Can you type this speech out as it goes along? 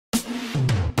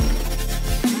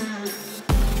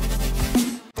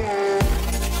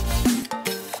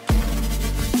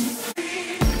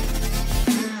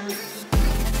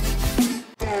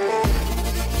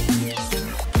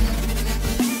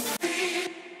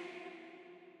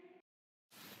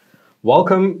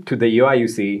Welcome to the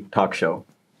UIUC Talkshow,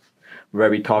 where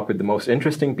we talk with the most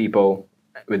interesting people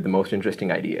with the most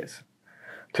interesting ideas.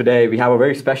 Today, we have a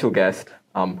very special guest,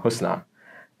 Husna,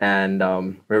 and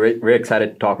we're very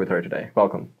excited to talk with her today.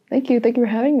 Welcome. Thank you. Thank you for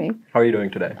having me. How are you doing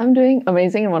today? I'm doing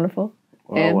amazing and wonderful.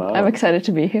 I'm excited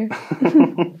to be here.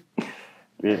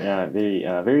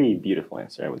 Very beautiful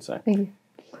answer, I would say. Thank you.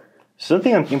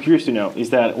 Something I'm curious to know is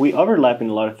that we overlap in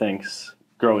a lot of things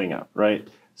growing up, right?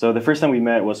 So the first time we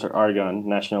met was at Argonne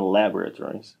National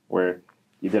Laboratories, where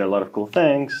you did a lot of cool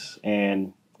things,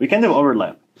 and we kind of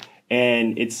overlap.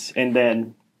 And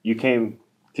then you came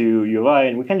to U of I,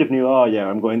 and we kind of knew, oh yeah,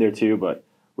 I'm going there too, but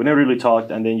we never really talked.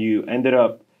 And then you ended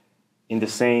up in the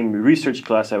same research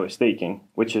class I was taking,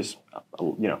 which is a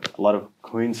lot of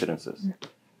coincidences.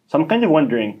 So I'm kind of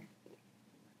wondering,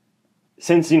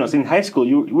 since in high school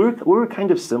we were kind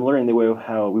of similar in the way of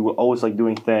how we were always like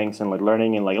doing things and like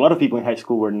learning, and like a lot of people in high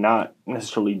school were not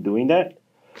necessarily doing that.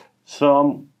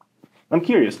 So I'm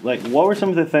curious, like what were some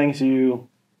of the things you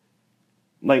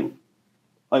like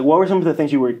what were some of the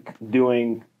things you were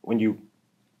doing when you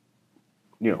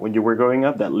were growing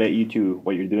up that led you to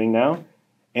what you're doing now,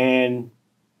 and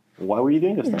why were you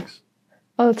doing those things?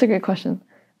 Oh, that's a great question.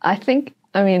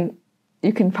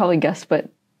 You can probably guess, but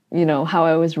how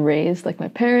I was raised, like my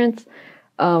parents,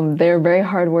 they were very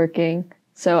hardworking.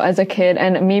 So as a kid,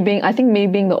 and me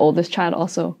being the oldest child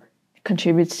also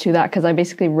contributes to that, because I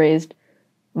basically raised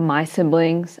my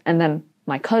siblings and then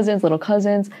my little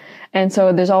cousins. And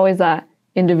so there's always that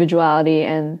individuality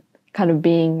and kind of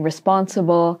being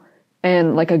responsible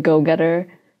and like a go-getter.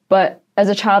 But as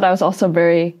a child, I was also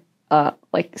very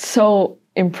so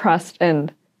impressed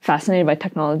and fascinated by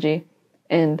technology.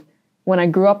 And when I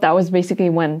grew up, that was basically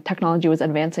when technology was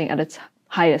advancing at its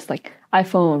highest, like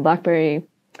iPhone, BlackBerry,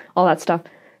 all that stuff.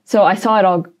 So I saw it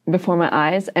all before my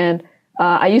eyes. And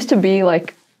I used to be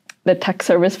like the tech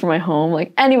service for my home.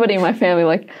 Like anybody in my family,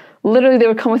 like literally they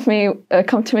would come to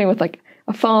me with like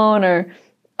a phone or,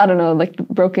 I don't know, like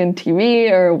broken TV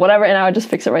or whatever. And I would just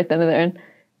fix it right then and there. And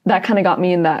that kind of got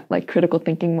me in that like critical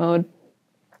thinking mode.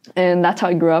 And that's how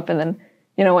I grew up. And then,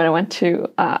 when I went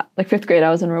to like fifth grade,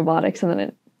 I was in robotics, and then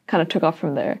it kind of took off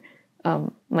from there.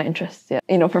 My interests,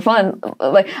 for fun,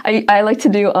 like I like to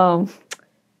do, on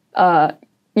the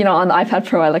iPad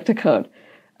Pro, I like to code.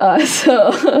 And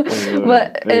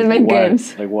make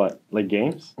games. Like what? Like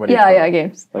games? Yeah,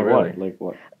 games. Like what? Like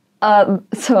what?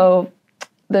 So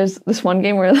there's this one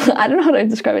game where I don't know how to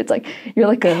describe it. It's like you're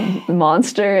like a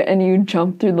monster and you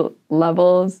jump through the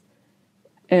levels,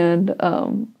 and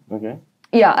okay.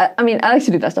 Yeah, I like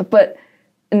to do that stuff, but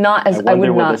not as I would not. I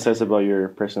wonder what that says about your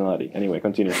personality. Anyway,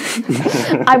 continue.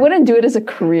 I wouldn't do it as a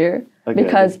career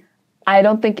because I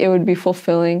don't think it would be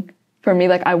fulfilling for me.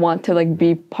 Like I want to like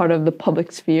be part of the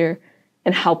public sphere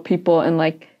and help people and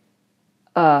like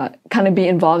kind of be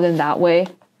involved in that way.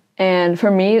 And for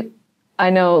me, I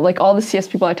know like all the CS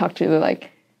people I talk to, they're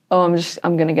like, oh,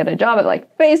 I'm gonna get a job at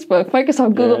like Facebook,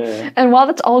 Microsoft, Google. Yeah. And while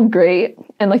that's all great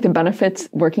and like the benefits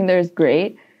working there is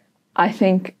great, I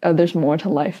think there's more to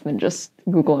life than just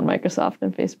Google and Microsoft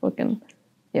and Facebook and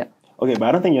yeah. Okay, but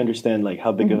I don't think you understand like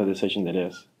how big of a decision that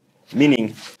is.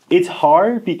 Meaning, it's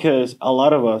hard because a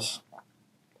lot of us,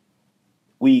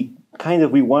 we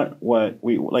want what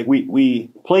we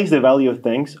place the value of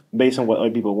things based on what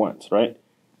other people want, right?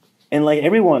 And like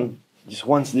everyone just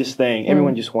wants this thing.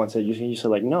 Everyone just wants it. You just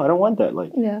like, no, I don't want that.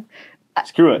 Like,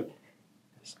 screw it.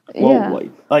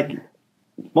 Well, like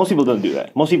most people don't do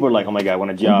that. Most people are like, oh my God, I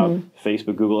want a job.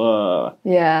 Facebook, Google.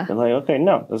 Yeah. They're like, okay,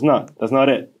 no, that's not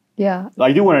it. Yeah.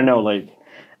 I do want to know like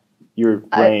your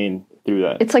brain through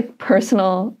that. It's like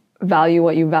personal value,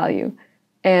 what you value.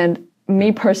 And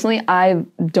me personally, I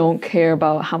don't care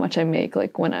about how much I make,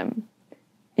 like when I'm,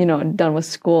 done with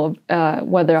school,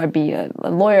 whether I be a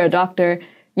lawyer, a doctor.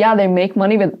 Yeah, they make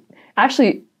money, but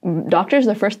actually doctors,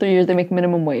 the first 3 years, they make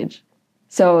minimum wage.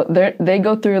 So they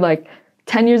go through like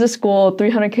 10 years of school,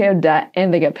 $300K of debt,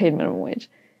 and they get paid minimum wage.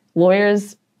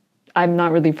 Lawyers, I'm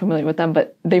not really familiar with them,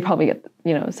 but they probably get,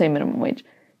 same minimum wage.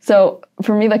 So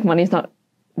for me, like money's not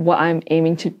what I'm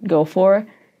aiming to go for.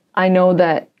 I know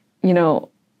that,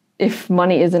 if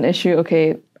money is an issue,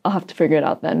 okay, I'll have to figure it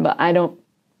out then. But I don't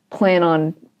plan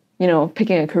on,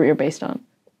 picking a career based on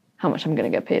how much I'm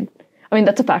going to get paid. I mean,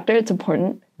 that's a factor. It's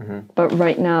important. But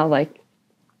right now, like,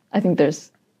 I think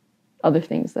there's other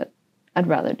things that I'd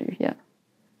rather do. Yeah.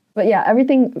 But yeah,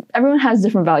 everyone has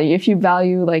different value. If you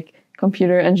value like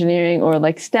computer engineering or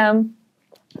like STEM,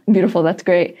 beautiful, that's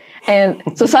great. And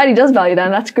society does value that,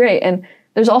 and that's great. And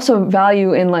there's also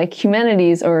value in like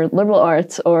humanities or liberal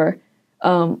arts or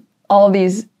all of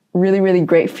these really, really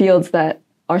great fields that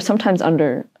are sometimes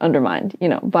undermined,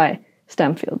 by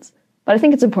STEM fields. But I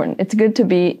think it's important. It's good to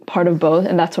be part of both,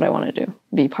 and that's what I want to do,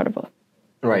 be part of both.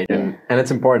 Right, and it's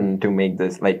important to make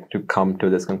this, like, to come to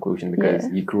this conclusion because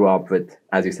you grew up with,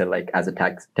 as you said, like, as a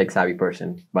tech savvy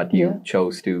person, but you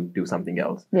chose to do something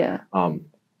else. Yeah.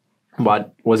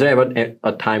 But was there ever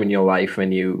a time in your life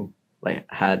when you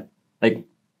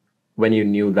when you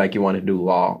knew like you wanted to do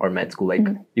law or med school? Like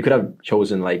you could have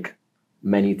chosen like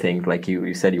many things. Like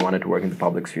you said you wanted to work in the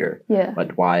public sphere. Yeah.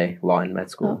 But why law and med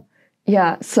school?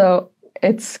 Yeah. So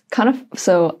it's kind of,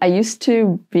 so I used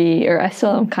to be, or I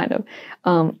still am kind of,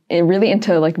 really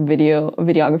into like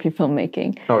videography,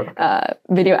 filmmaking,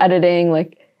 video editing.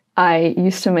 Like I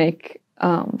used to make,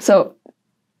 so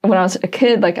when I was a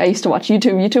kid, like I used to watch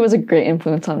YouTube. YouTube was a great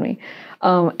influence on me.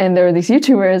 And there were these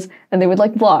YouTubers and they would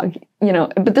like vlog,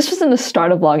 but this was in the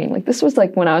start of vlogging. Like this was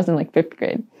like when I was in like 5th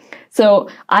grade. So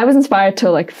I was inspired to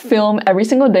like film every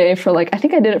single day for like, I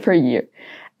think I did it for a year.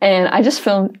 And I just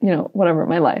filmed, whatever,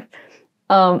 my life.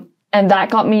 And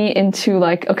that got me into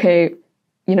like, okay,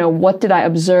 what did I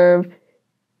observe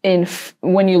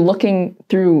when you're looking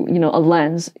through, a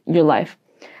lens, your life.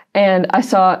 And I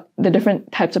saw the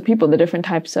different types of people, the different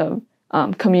types of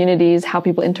communities, how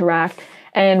people interact.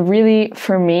 And really,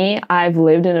 for me, I've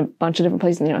lived in a bunch of different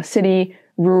places, city,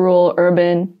 rural,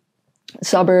 urban,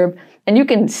 suburb. And you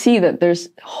can see that there's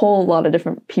a whole lot of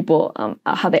different people,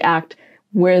 how they act,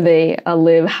 where they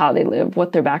live, how they live,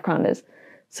 what their background is.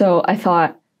 So I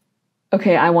thought,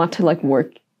 okay, I want to like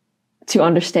work to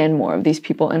understand more of these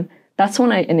people. And that's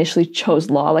when I initially chose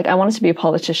law. Like I wanted to be a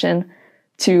politician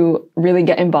to really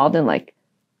get involved in like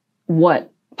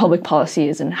what public policy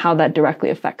is and how that directly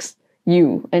affects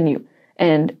you.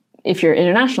 And if you're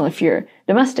international, if you're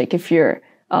domestic, if you're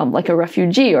like a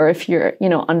refugee, or if you're,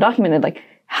 undocumented, like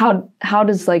how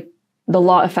does like the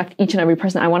law affect each and every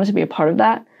person? I wanted to be a part of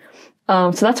that.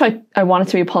 So that's why I wanted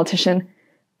to be a politician.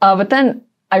 But then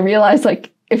I realized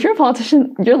like, if you're a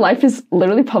politician, your life is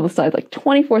literally publicized like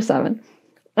 24/7.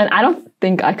 And I don't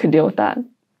think I could deal with that.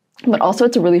 But also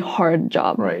it's a really hard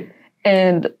job. Right.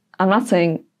 And I'm not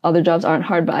saying other jobs aren't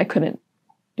hard, but I couldn't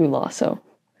do law. So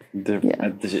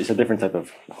it's a different type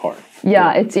of hard.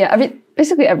 Yeah,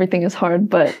 basically everything is hard,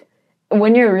 but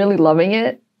when you're really loving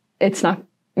it, it's not,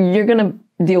 you're going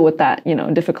to deal with that,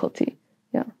 difficulty.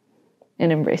 Yeah.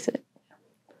 And embrace it.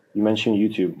 You mentioned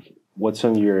YouTube. What's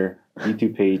on your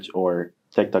YouTube page or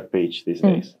TikTok page these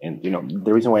days? And,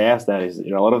 the reason why I asked that is, a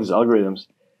lot of these algorithms,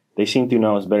 they seem to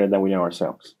know us better than we know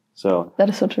ourselves. So that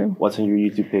is so true. What's on your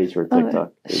YouTube page or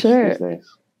TikTok page these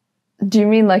days? Do you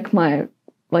mean like my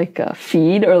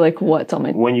feed, or like what's on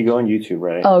my? When you go on YouTube,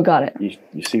 right? Oh, got it.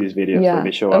 You see these videos, so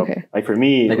they show up. Like for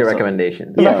me, like a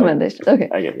recommendation. Recommendation. Okay.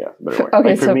 I get better word.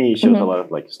 Like for me, it shows a lot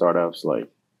of like startups, like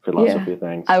philosophy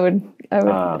things. I would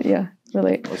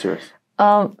relate. What's yours?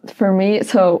 For me,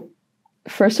 so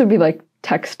first would be like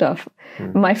tech stuff. One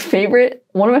of my favorite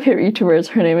YouTubers,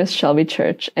 her name is Shelby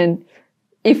Church, and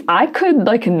if I could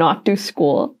like not do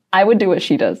school, I would do what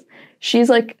she does. She's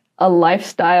like a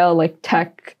lifestyle, like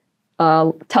tech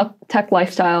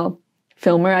lifestyle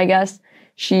filmer, I guess.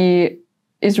 She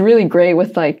is really great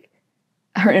with like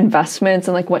her investments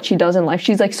and like what she does in life.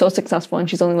 She's like so successful, and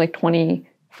she's only like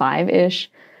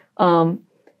 25-ish.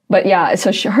 But yeah,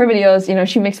 so her videos,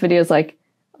 she makes videos like,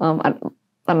 I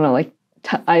don't know, like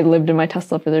I lived in my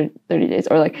Tesla for 30 days,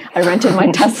 or like I rented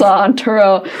my Tesla on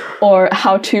Turo, or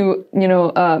how to,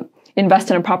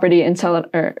 invest in a property and sell it,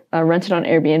 or rent it on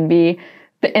Airbnb.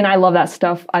 And I love that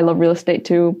stuff. I love real estate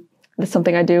too. That's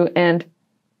something I do. And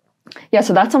yeah,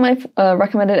 so that's on my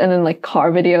recommended. And then like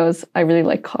car videos. I really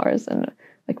like cars and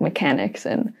like mechanics,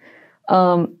 and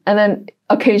then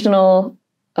occasional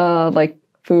like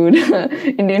food,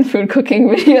 Indian food cooking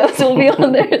videos will be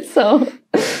on there. So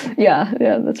yeah,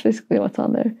 that's basically what's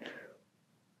on there.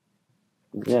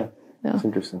 Yeah. It's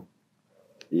interesting.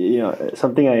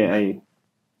 Something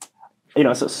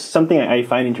something I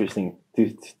find interesting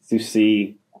to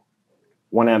see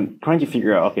when I'm trying to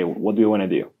figure out, okay, what do I want to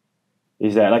do?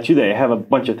 Is that like today I have a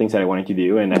bunch of things that I wanted to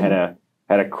do, and I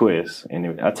had a quiz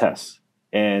and a test,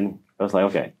 and I was like,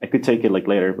 okay, I could take it like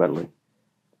later, but like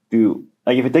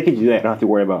if I take it today, I don't have to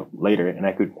worry about later, and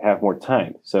I could have more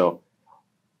time. So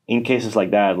in cases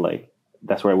like that, like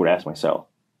that's where I would ask myself,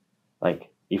 like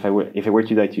if I were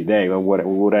to die today, what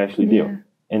would I actually do?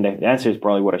 And the answer is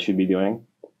probably what I should be doing.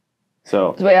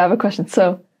 So wait, I have a question.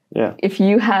 So if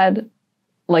you had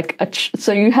like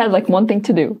you had like one thing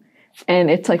to do, and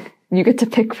it's like you get to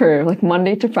pick for like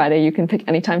Monday to Friday, you can pick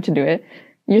any time to do it.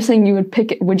 You're saying you would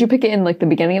pick it? Would you pick it in like the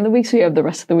beginning of the week, so you have the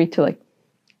rest of the week to like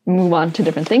move on to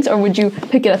different things, or would you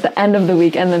pick it at the end of the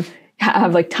week and then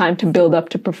have like time to build up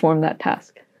to perform that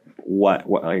task? what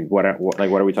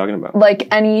are we talking about?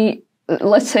 Like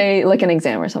let's say like an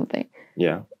exam or something.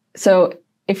 Yeah. So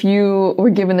if you were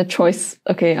given the choice,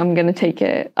 okay,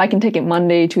 I can take it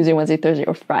Monday, Tuesday, Wednesday, Thursday,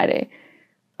 or Friday.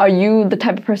 Are you the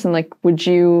type of person, like, would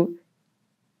you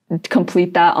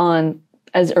complete that on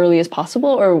as early as possible?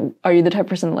 Or are you the type of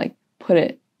person to, like, put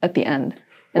it at the end?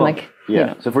 And well,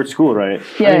 yeah. So for school, right?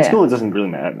 Yeah. In school, it doesn't really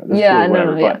matter. Yeah,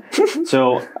 school, yeah.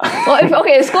 So. Well,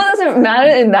 if school doesn't matter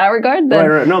in that regard, then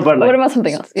right. No, but like, what about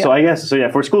something else? Yeah. So I guess,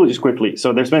 for school, just quickly.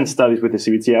 So there's been studies with the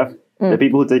CBTF. The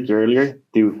people who take it earlier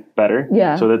do better.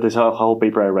 Yeah. So that this whole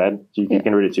paper I read, you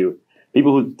can read it too.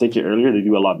 People who take it earlier, they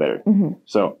do a lot better. Mm-hmm.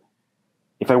 So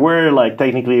if I were like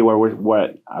technically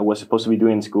what I was supposed to be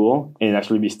doing in school and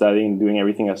actually be studying, doing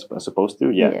everything I was supposed to,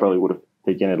 I probably would have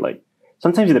taken it like,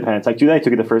 sometimes it depends. Like today I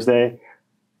took it the first day.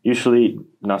 Usually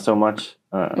not so much,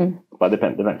 but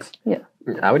depends. Yeah.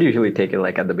 I would usually take it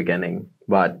like at the beginning,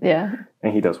 but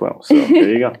and he does well. So there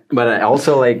you go. But I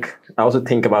also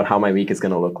think about how my week is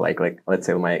gonna look like. Like let's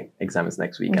say my exam is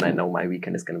next week, and I know my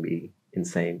weekend is gonna be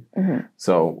insane. Mm-hmm.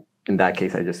 So in that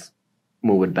case, I just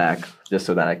move it back just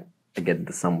so that I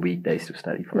get some weekdays to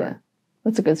study for. Yeah,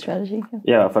 that's a good strategy.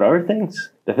 Yeah, for other things,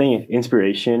 the thing is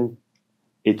inspiration.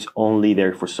 It's only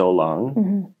there for so long.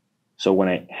 Mm-hmm. So when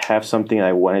I have something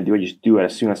I want to do, I just do it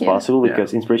as soon as possible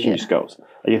because inspiration just goes.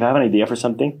 Like if I have an idea for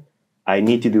something, I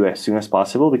need to do it as soon as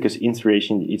possible because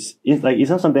inspiration it's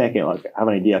not something I can like have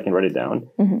an idea I can write it down.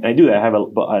 Mm-hmm. And I do that. I have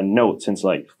a note since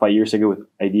like 5 years ago with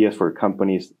ideas for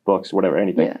companies, books, whatever,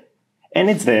 anything. Yeah. And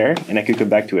it's there and I could come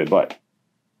back to it. But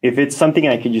if it's something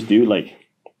I could just do, like,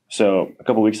 so a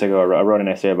couple of weeks ago, I wrote an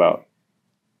essay about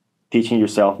teaching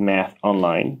yourself math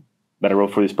online that I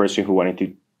wrote for this person who wanted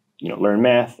to learn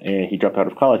math, and he dropped out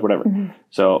of college, whatever. Mm-hmm.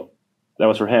 So that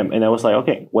was for him. And I was like,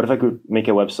 okay, what if I could make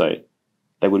a website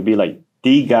that would be like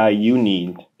the guy you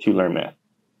need to learn math?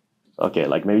 Okay,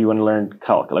 like maybe you want to learn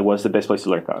calc. Like what's the best place to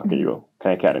learn calc? Okay, you go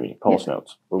Khan Academy, Pulse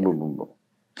Notes, boom, boom, boom, boom.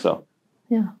 So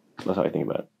that's how I think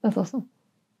about it. That's awesome.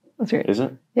 That's great. Is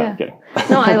it? Yeah. No, I'm kidding.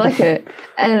 No, I like it.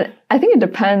 And I think it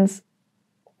depends,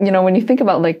 when you think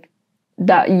about like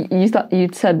that, you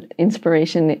said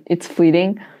inspiration, it's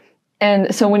fleeting.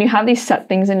 And so when you have these set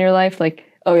things in your life, like,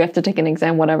 oh, you have to take an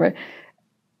exam, whatever,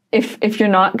 if you're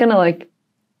not going to like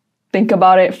think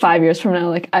about it 5 years from now,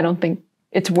 like, I don't think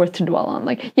it's worth to dwell on.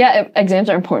 Like, yeah, exams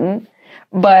are important,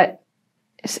 but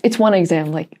it's one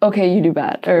exam. Like, okay, you do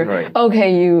bad, or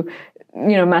okay, you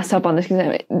messed up on this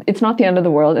exam. It's not the end of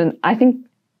the world. And I think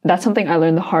that's something I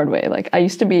learned the hard way. Like, I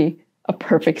used to be a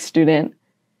perfect student,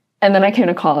 and then I came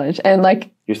to college, and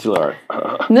like, you still are.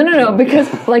 No,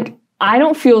 because like, I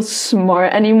don't feel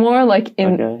smart anymore, like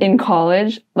in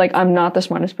college. Like I'm not the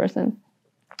smartest person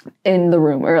in the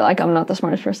room, or like I'm not the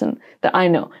smartest person that I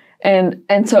know. And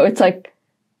so it's like,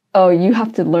 oh, you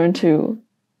have to learn to,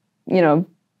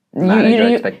 manage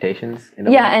your expectations.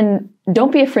 And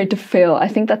don't be afraid to fail. I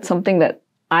think that's something that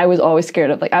I was always scared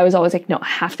of. Like I was always like, no, I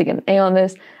have to get an A on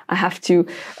this. I have to,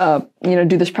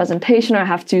 do this presentation, or I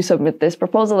have to submit this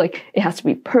proposal. Like it has to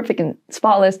be perfect and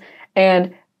spotless.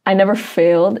 And I never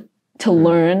failed to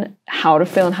learn how to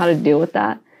fail and how to deal with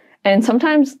that. And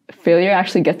sometimes failure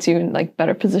actually gets you in like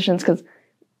better positions, because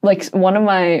like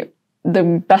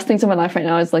the best things in my life right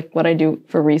now is like what I do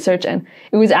for research. And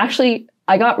it was actually,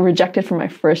 I got rejected for my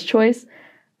first choice,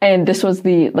 and this was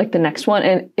the next one,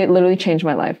 and it literally changed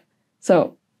my life.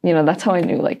 So, that's how I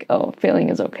knew like, oh, failing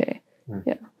is okay.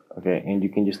 Yeah. Okay. And you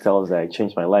can just tell us that it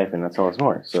changed my life, and that's all it's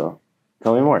more. So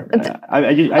tell me more. I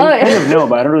kind of know,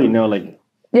 but I don't really know like,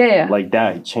 like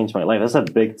that changed my life. That's a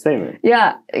big statement.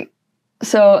 Yeah.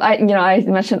 So I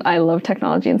mentioned I love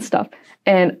technology and stuff,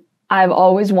 and I've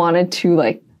always wanted to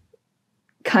like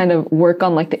kind of work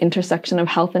on like the intersection of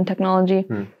health and technology.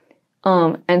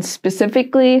 And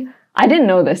specifically, I didn't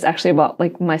know this actually about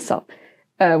like myself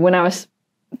when I was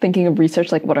thinking of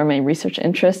research, like what are my research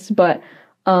interests, but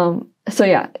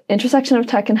intersection of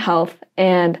tech and health,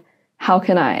 and how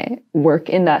can I work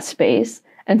in that space?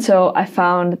 And so I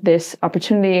found this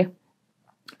opportunity.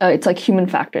 It's like human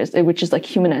factors, which is like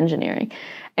human engineering.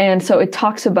 And so it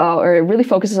talks about, or it really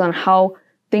focuses on how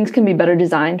things can be better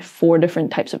designed for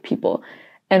different types of people.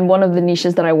 And one of the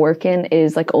niches that I work in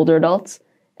is like older adults.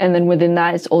 And then within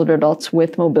that is older adults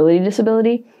with mobility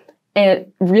disability.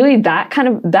 And really that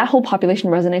whole population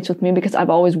resonates with me, because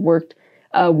I've always worked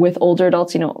with older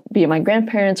adults, be it my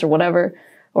grandparents or whatever,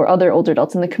 or other older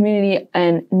adults in the community,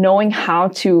 and knowing how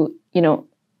to,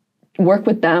 work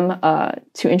with them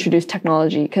to introduce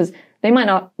technology, because they might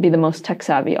not be the most tech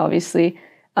savvy, obviously.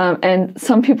 And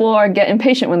some people get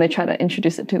impatient when they try to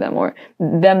introduce it to them, or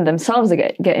themselves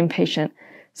get impatient.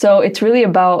 So it's really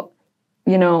about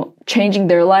changing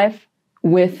their life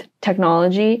with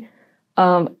technology.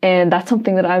 And that's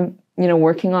something that I'm,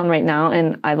 working on right now,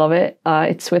 and I love it.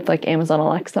 It's with like Amazon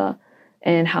Alexa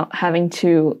and having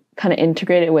to kind of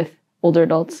integrate it with older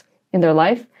adults in their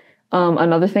life.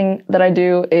 Another thing that I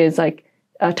do is like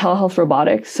telehealth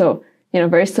robotics. So,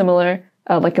 very similar,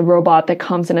 like a robot that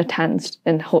comes and attends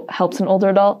and helps an older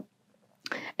adult.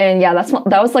 And yeah,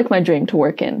 that was like my dream to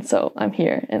work in. So I'm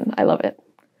here and I love it.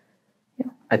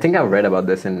 I think I read about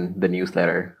this in the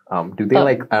newsletter. Do they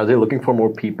are they looking for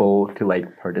more people to like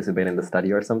participate in the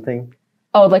study or something?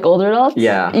 Oh, like older adults?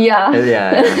 Yeah.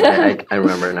 I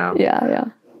remember now. Yeah.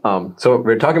 So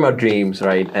we're talking about dreams,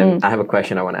 right? And I have a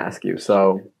question I want to ask you.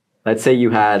 So let's say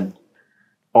you had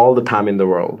all the time in the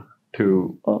world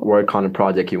to work on a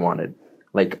project you wanted,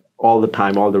 like all the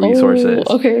time, all the resources.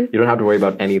 Okay. You don't have to worry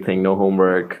about anything, no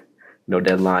homework, no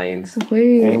deadlines.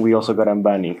 Wait. And we also got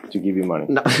Ambani to give you money.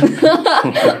 No.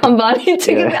 Ambani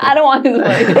to give me? I don't want his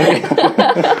money.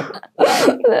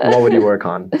 What would you work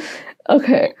on?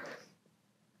 Okay.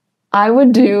 I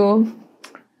would do,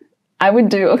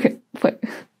 okay, wait.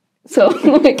 So,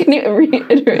 can you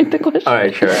reiterate the question? All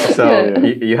right, sure. So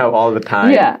you have all the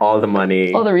time, all the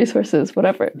money. All the resources,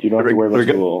 whatever. You don't have to worry about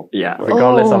school. Yeah,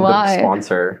 regardless of the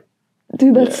sponsor.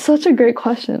 Dude, that's such a great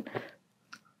question.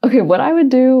 Okay, what I would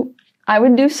do like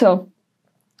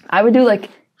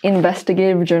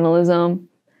investigative journalism.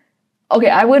 Okay,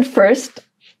 I would first,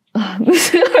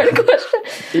 this is a hard question.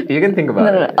 You can think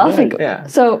about it. No, I'll think. Yeah.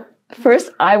 So,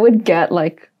 first I would get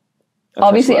like,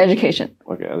 obviously education.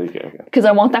 Okay. Because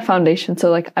I want that foundation. So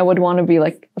like I would want to be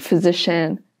like a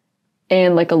physician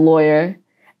and like a lawyer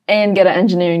and get an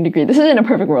engineering degree. This isn't a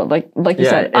perfect world, like you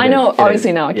said. I know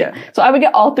obviously now. Okay. Yeah. So I would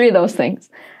get all three of those things.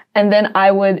 And then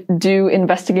I would do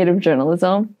investigative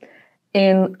journalism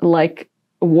in like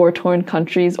war-torn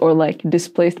countries or like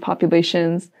displaced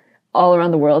populations all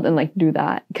around the world and like do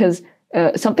that. Because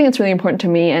something that's really important to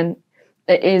me and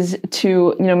is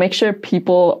to, make sure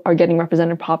people are getting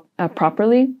represented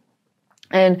properly.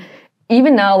 And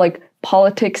even now, like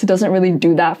politics doesn't really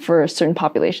do that for certain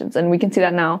populations. And we can see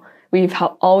that now. We've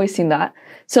always seen that.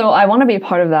 So I want to be a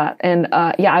part of that. And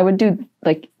I would do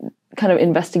like kind of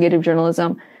investigative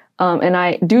journalism. And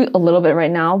I do a little bit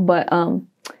right now, but, and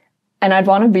I'd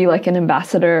want to be like an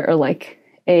ambassador or like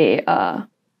a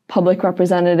public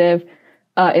representative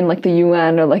in like the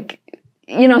UN or like,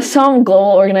 some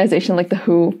global organization like the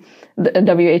WHO, the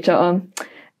WHO.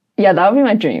 That would be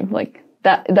my dream. Like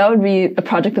that would be a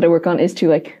project that I work on, is to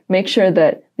like make sure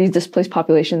that these displaced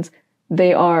populations,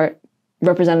 they are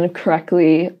represented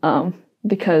correctly,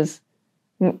 because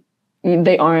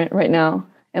they aren't right now.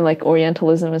 And like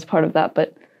Orientalism is part of that,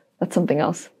 but that's something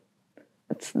else.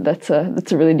 That's a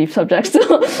really deep subject, so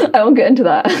I won't get into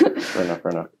that.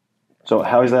 Fair enough. So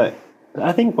how is that?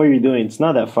 I think what you're doing, it's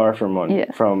not that far from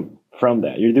from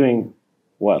that. You're doing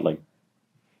what, like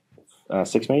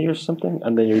 6 majors or something,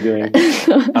 and then you're doing.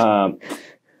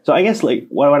 So I guess like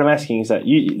what I'm asking is that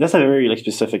that's a very like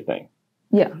specific thing.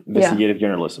 Yeah. Investigative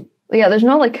journalism. Yeah, there's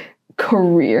no like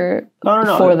career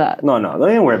for that. No, don't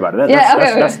even worry about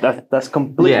it. That's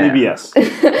completely BS.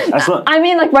 That's not. I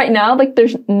mean, like right now, like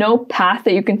there's no path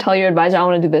that you can tell your advisor, I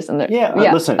want to do this, and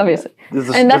listen, obviously.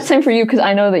 And that's same for you, because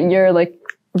I know that you're like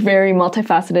very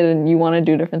multifaceted and you want to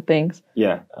do different things.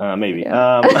 Yeah, maybe.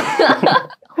 Yeah.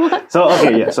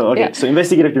 So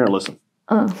investigative journalism.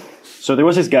 So there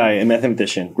was this guy, a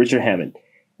mathematician, Richard Hammond.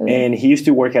 And he used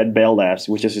to work at Bell Labs,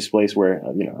 which is this place where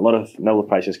a lot of Nobel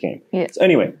Prizes came. Yeah. So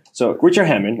anyway, Richard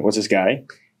Hammond was this guy,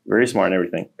 very smart and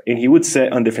everything, and he would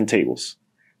sit on different tables.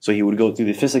 So he would go to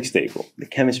the physics table, the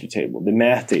chemistry table, the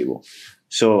math table.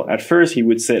 So at first he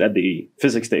would sit at the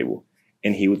physics table,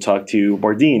 and he would talk to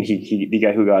Bardeen, the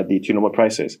guy who got the 2 Nobel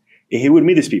Prizes. And he would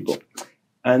meet these people,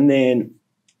 and then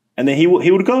he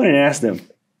would go and ask them,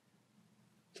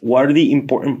 what are the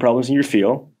important problems in your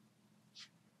field?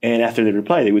 And after they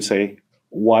reply, they would say,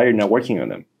 why you're not working on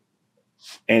them?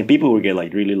 And people would get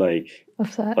like really like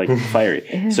upset, like fiery.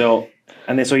 Yeah. So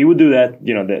he would do that.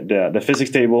 The physics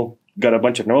table got a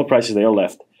bunch of Nobel Prizes. They all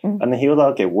left. And then he was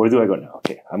like, okay, where do I go now?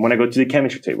 Okay, I'm going to go to the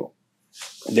chemistry table.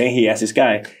 Then he asked this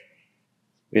guy,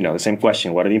 the same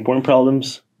question. What are the important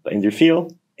problems in your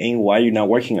field? And why are you not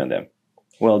working on them?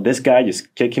 Well, this guy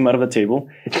just kicked him out of the table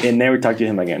and never talked to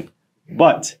him again.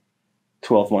 But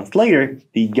 12 months later,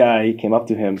 the guy came up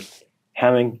to him,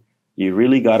 Hammond, you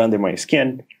really got under my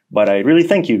skin, but I really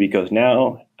thank you, because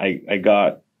now I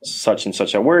got such and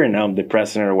such a word, and now I'm the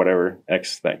president or whatever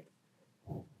X thing.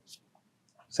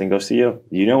 Same goes to you.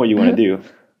 You know what you want to do.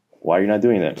 Why are you not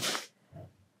doing that?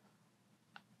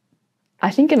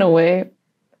 I think in a way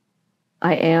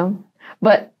I am.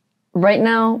 But right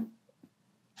now,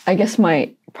 I guess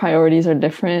my priorities are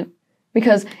different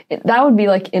because that would be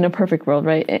like in a perfect world,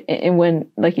 right? And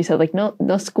when, like you said, like no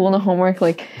school, no homework,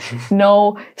 like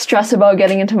no stress about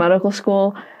getting into medical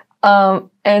school.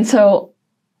 And so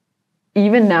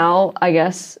even now, I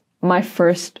guess my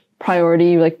first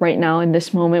priority, like right now in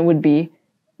this moment, would be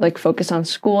like focus on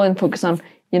school and focus on,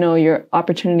 you know, your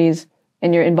opportunities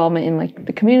and your involvement in like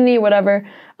the community, whatever,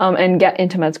 and get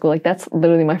into med school. Like that's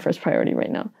literally my first priority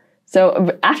right now.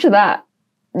 So after that,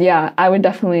 yeah, I would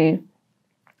definitely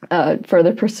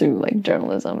further pursue like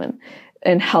journalism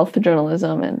and health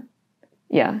journalism and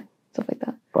yeah, stuff like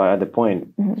that. But at the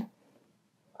point,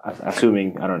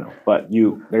 assuming, I don't know, but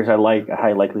there's a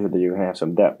high likelihood that you're gonna have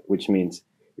some debt, which means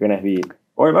you're gonna be,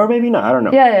 or maybe not, I don't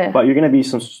know. Yeah. But you're gonna be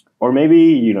or maybe,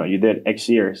 you know, you did X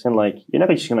years and like, you're not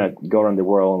just gonna go around the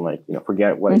world and like, you know,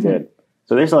 forget what you did.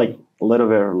 So there's like a little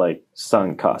bit of like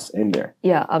sunk cost in there.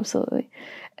 Yeah, absolutely.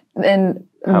 And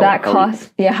that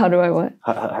cost, how do I what?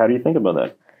 How do you think about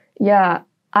that? Yeah,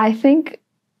 I think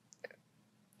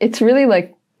it's really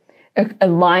like a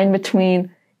line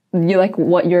between you like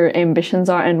what your ambitions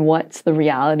are and what's the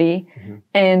reality.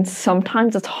 And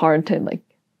sometimes it's hard to like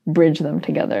bridge them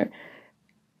together.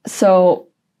 So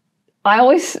I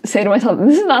always say to myself,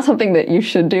 this is not something that you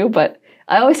should do, but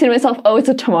I always say to myself, oh, it's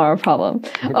a tomorrow problem.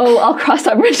 Oh, I'll cross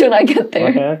that bridge when I get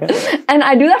there. Okay. And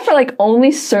I do that for like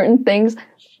only certain things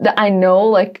that I know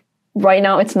like right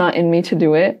now it's not in me to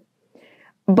do it.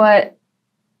 But,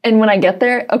 and when I get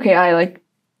there, okay, I like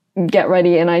get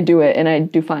ready and I do it and I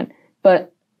do fine.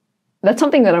 But that's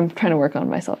something that I'm trying to work on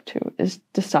myself too, is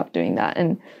to stop doing that.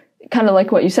 And kind of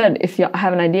like what you said, if you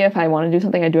have an idea, if I want to do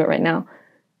something, I do it right now.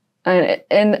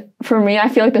 And for me, I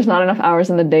feel like there's not enough hours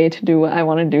in the day to do what I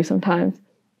want to do sometimes.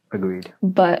 Agreed.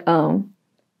 But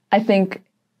I think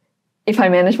if I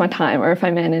manage my time or if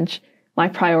I manage my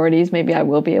priorities, maybe I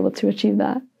will be able to achieve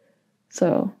that.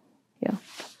 So, yeah.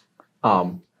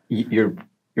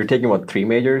 You're taking what, 3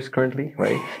 majors currently,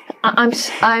 right?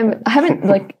 I haven't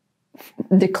like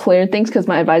declared things because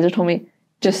my advisor told me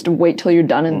just wait till you're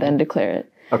done and then declare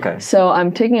it. Okay. So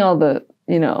I'm taking all the,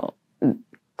 you know,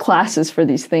 classes for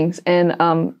these things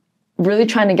and really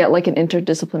trying to get like an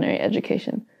interdisciplinary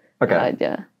education. Okay.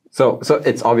 Yeah. So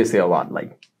it's obviously a lot,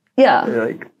 like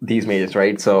these majors,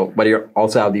 right? So, but you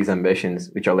also have these ambitions,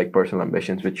 which are like personal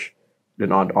ambitions, which do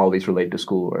not always relate to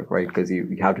schoolwork, right? Because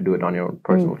you have to do it on your own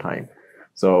personal time.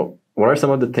 So what are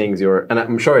some of the things and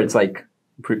I'm sure it's like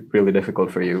really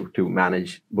difficult for you to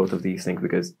manage both of these things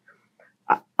because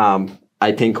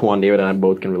I think Juan David and I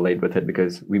both can relate with it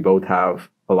because we both have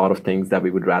a lot of things that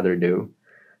we would rather do,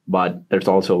 but there's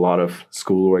also a lot of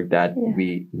schoolwork that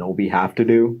we know we have to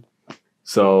do.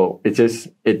 So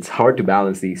it's hard to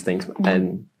balance these things.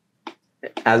 And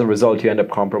as a result, you end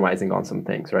up compromising on some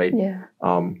things, right? Yeah.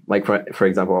 Like for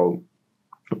example,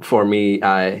 for me,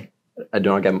 I do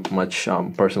not get much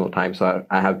personal time, so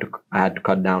I had to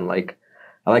cut down. Like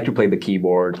I like to play the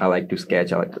keyboard, I like to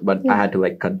sketch, but I had to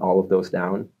like cut all of those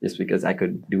down just because I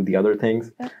could do the other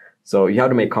things. Yeah. So you have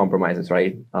to make compromises,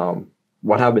 right?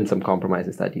 What have been some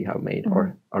compromises that you have made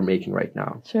or are making right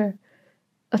now? Sure,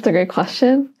 that's a great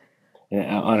question.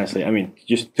 Yeah, honestly, I mean,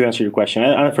 just to answer your question,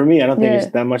 for me, I don't think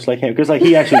it's that much like him because like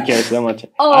he actually cares that much.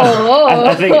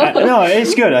 I think no,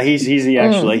 it's good. He's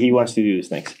actually like, he wants to do these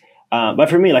things. But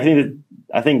for me, like,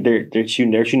 I think there should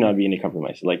not be any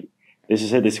compromise. Like this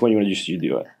is it. This is when you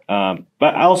do it.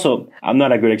 But I'm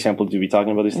not a good example to be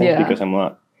talking about these things because I'm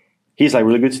not. He's like a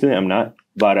really good student. I'm not.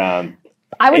 But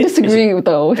I would disagree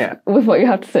though with what you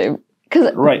have to say.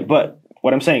 Right, but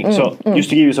what I'm saying. Just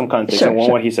to give you some context on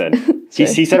what he said.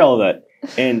 He said all of that,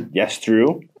 and yes,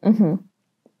 true.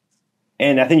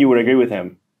 And I think you would agree with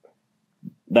him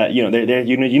that you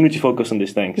need to focus on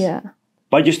these things. Yeah.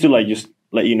 But just to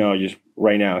let you know, just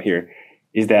right now here,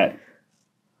 is that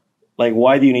like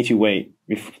why do you need to wait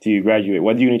to graduate?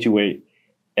 Why do you need to wait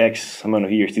X amount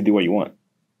of years to do what you want?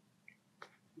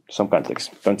 Some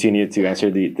context. Continue to answer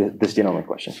this gentleman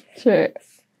question. Sure.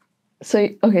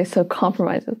 So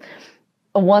compromises.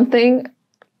 One thing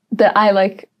that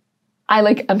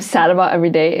I'm sad about every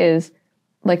day is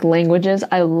like languages.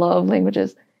 I love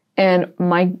languages. And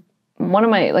one of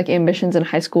my like ambitions in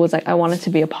high school was like I wanted to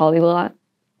be a polyglot,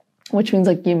 which means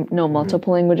like you know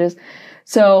multiple languages.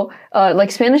 So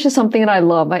like Spanish is something that I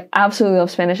love. I absolutely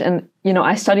love Spanish. And you know,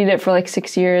 I studied it for like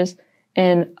 6 years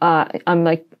and I'm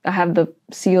like I have the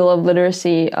seal of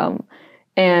literacy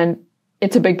and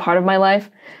it's a big part of my life.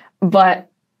 But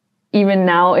even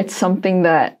now it's something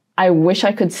that I wish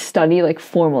I could study like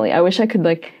formally. I wish I could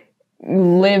like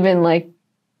live in like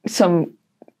some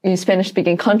Spanish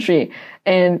speaking country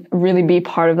and really be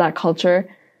part of that culture.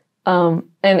 And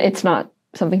it's not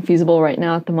something feasible right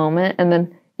now at the moment. And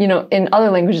then, you know, in other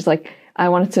languages, like I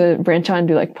wanted to branch out and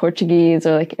do like Portuguese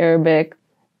or like Arabic.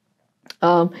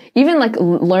 Even like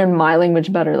learn my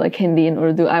language better, like Hindi and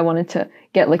Urdu. I wanted to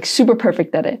get like super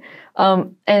perfect at it.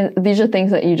 And these are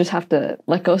things that you just have to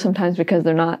let go sometimes because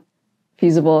they're not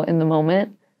feasible in the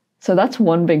moment. So that's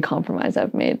one big compromise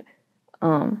I've made.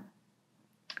 In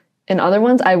other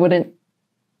ones, I wouldn't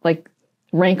like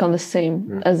rank on the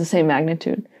same as the same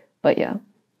magnitude. But yeah,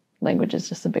 language is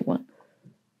just a big one.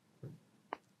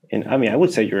 And I mean, I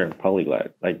would say you're a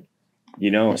polyglot. Like,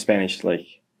 you know Spanish like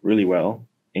really well.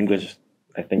 English,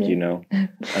 I think you know,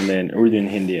 and then Urdu and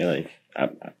Hindi. Like, I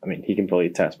mean, he can probably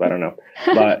test, but I don't know.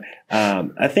 But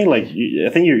I think like I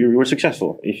think you were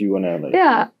successful if you wanna like.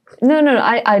 Yeah, no.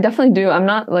 I definitely do. I'm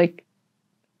not like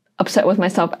upset with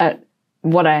myself at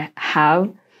what I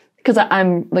have because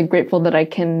I'm like grateful that I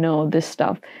can know this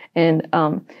stuff. And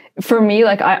for me,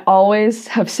 like I always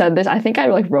have said this. I think I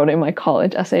like wrote it in my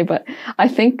college essay, but I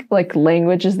think like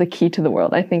language is the key to the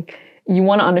world. I think you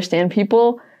want to understand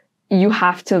people. You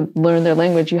have to learn their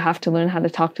language. You have to learn how to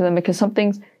talk to them because some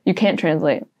things you can't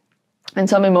translate and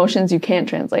some emotions you can't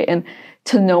translate. And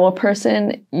to know a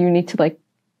person, you need to like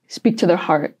speak to their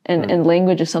heart. And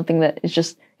language is something that is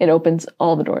just, it opens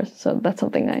all the doors. So that's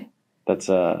something That's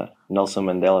Nelson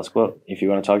Mandela's quote. If you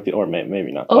want to talk to, or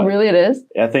maybe not. Oh, really? It is?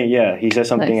 I think, yeah. He says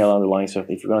something Nice. along the lines of,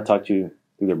 if you're going to talk to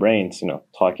their brains, you know,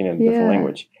 talking in a different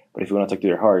language. But if you want to talk to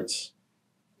their hearts,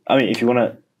 I mean, if you want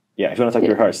to talk to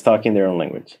their hearts, talk in their own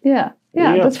language. Yeah,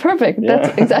 Yeah. that's perfect. Yeah.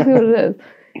 That's exactly what it is.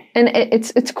 And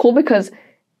it's cool because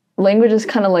language is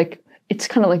kind of like, it's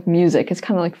kind of like music. It's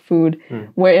kind of like food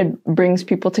where it brings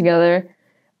people together.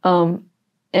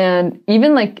 And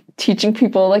even like teaching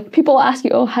people, like people ask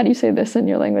you, oh, how do you say this in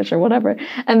your language or whatever?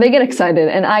 And they get excited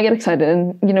and I get excited.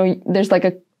 And, you know, there's like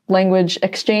a language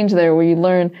exchange there where you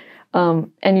learn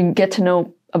and you get to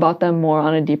know about them more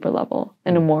on a deeper level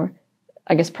and a more,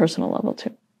 I guess, personal level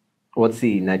too. What's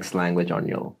the next language on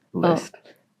your list?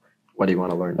 What do you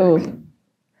want to learn next?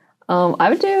 I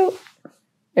would do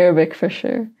Arabic for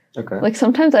sure. Okay. Like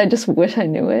sometimes I just wish I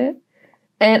knew it.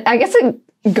 And I guess it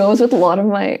goes with a lot of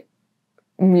my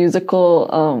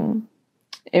musical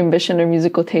ambition or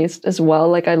musical taste as well.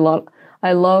 Like I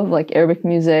love like Arabic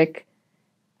music.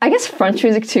 I guess French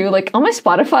music too. Like on my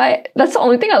Spotify, that's the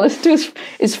only thing I listen to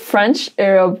is French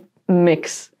Arab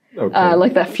mix. Okay.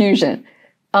 Like that fusion.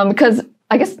 Because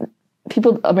I guess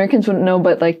Americans wouldn't know,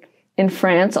 but like in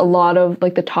France, a lot of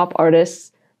like the top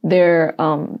artists, they're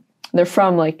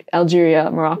from like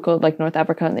Algeria, Morocco, like North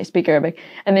Africa, and they speak Arabic,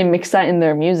 and they mix that in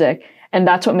their music, and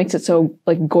that's what makes it so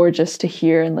like gorgeous to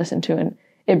hear and listen to, and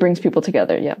it brings people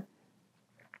together. Yeah.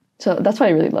 So that's why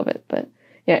I really love it. But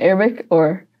yeah, Arabic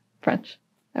or French,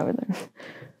 I would learn.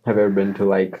 Have you ever been to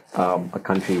like a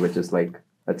country which is like,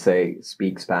 let's say,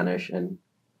 speak Spanish and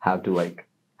have to like,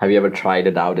 have you ever tried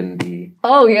it out in the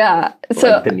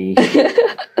so the niche?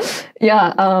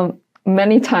 Yeah,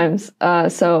 many times.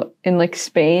 So in like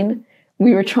Spain,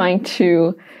 we were trying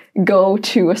to go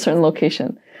to a certain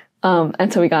location.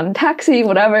 And so we got in a taxi,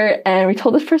 whatever, and we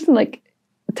told this person like,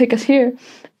 take us here.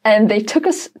 And they took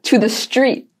us to the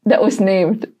street that was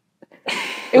named.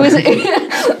 It was,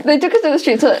 they took us to the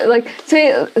street. So like,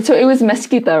 so it was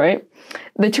Mesquita, right?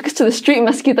 They took us to the street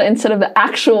Mesquita instead of the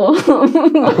actual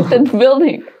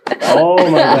building. Oh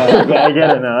my God. I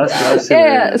get it now. That's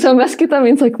yeah. So Mesquita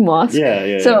means like mosque.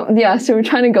 Yeah. So we're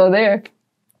trying to go there.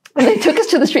 And they took us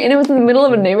to the street and it was in the middle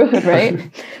of a neighborhood, right?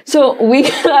 So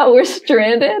we're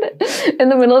stranded in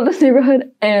the middle of this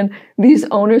neighborhood and these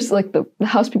owners, like the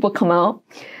house people come out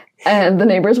and the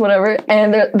neighbors, whatever,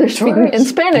 and they're speaking in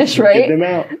Spanish, right? Get them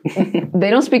out. They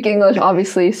don't speak English,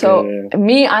 obviously. So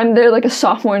I'm there like a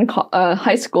sophomore in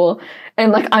high school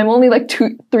and like I'm only like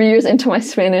 2-3 years into my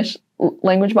Spanish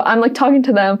language, but I'm like talking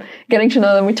to them, getting to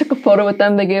know them. We took a photo with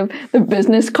them. They gave the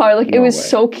business card. Like it was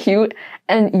so cute.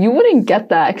 And you wouldn't get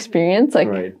that experience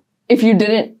like if you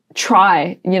didn't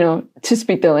try, to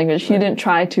speak their language. You didn't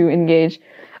try to engage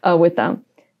with them.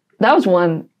 That was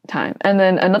one time. And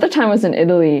then another time was in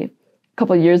Italy a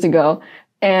couple of years ago.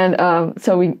 And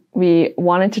so we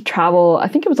wanted to travel. I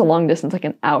think it was a long distance, like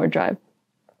an hour drive.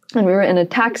 And we were in a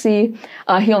taxi.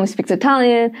 He only speaks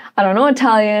Italian. I don't know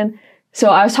Italian. So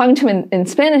I was talking to him in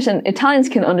Spanish, and Italians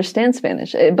can understand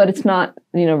Spanish, but it's not,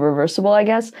 reversible, I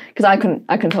guess, because I couldn't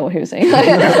tell what he was saying.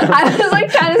 I was like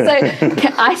trying to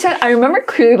say, I remember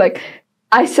clearly, like,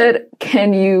 I said,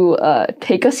 can you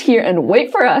take us here and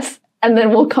wait for us, and then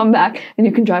we'll come back, and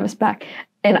you can drive us back.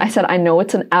 And I said, I know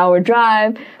it's an hour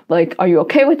drive. Like, are you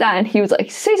okay with that? And he was like,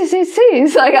 sí.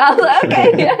 So like, I was like,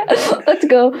 okay, yeah, let's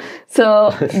go. So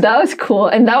that was cool.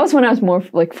 And that was when I was more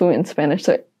like fluent in Spanish.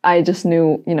 So I just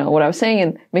knew, what I was saying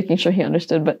and making sure he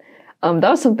understood. But that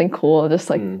was something cool, just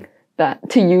like that,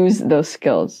 to use those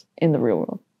skills in the real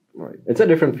world. Right. It's a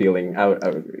different feeling. I would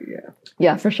agree, yeah.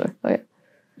 Yeah, for sure. Oh, yeah.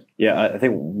 Yeah, I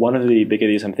think one of the big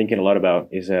ideas I'm thinking a lot about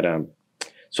is that,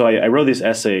 so I wrote this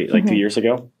essay like 2 years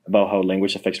ago about how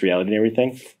language affects reality and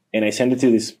everything. And I sent it to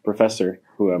this professor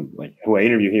who I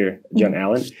interview here, John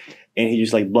Allen, and he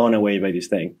just like blown away by this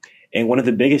thing. And one of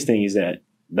the biggest things is that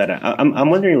I'm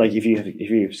wondering, like, if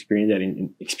you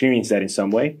experience that in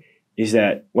some way, is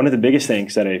that one of the biggest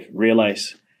things that I've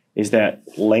realized is that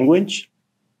language,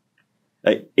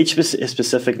 like each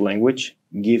specific language,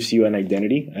 gives you an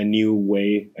identity, a new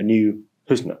way, a new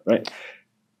Husna, right?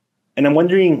 And I'm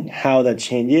wondering how that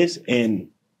changes, and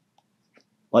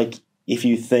like if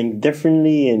you think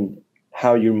differently, and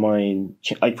how your mind,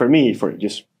 like for me, for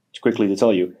just quickly to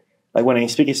tell you, like when I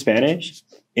speak in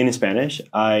Spanish,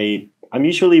 I'm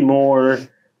usually more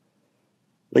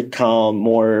like calm,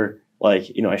 more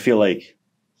like, I feel like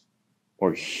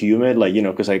more humid, like,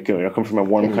 because I come from a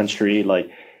warm country,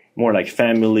 like more like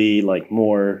family, like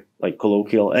more like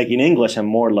colloquial. Like in English, I'm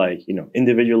more like,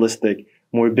 individualistic,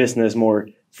 more business, more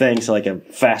things, like I'm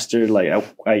faster, like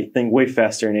I think way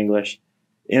faster in English.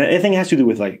 And I think it has to do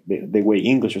with like the way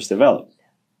English was developed.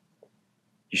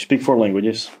 You speak 4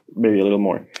 languages, maybe a little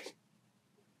more.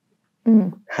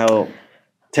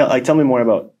 Tell me more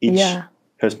about each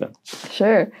Husna.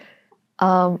 Sure.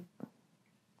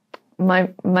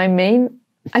 My main,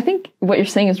 I think what you're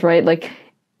saying is right. Like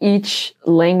each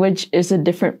language is a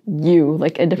different you,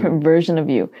 like a different version of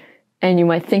you, and you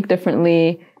might think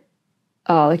differently,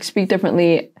 like speak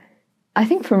differently. I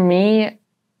think for me,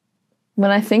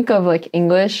 when I think of like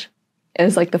English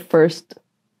as like the first,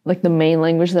 like the main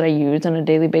language that I use on a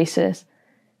daily basis,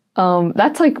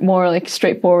 that's like more like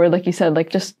straightforward, like you said, like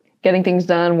just getting things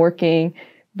done, working,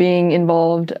 being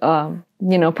involved,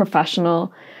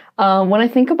 professional. When I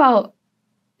think about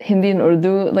Hindi and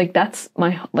Urdu, like that's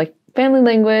my like family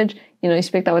language. You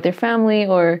speak that with your family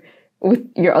or with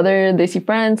your other Desi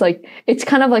friends. Like it's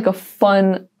kind of like a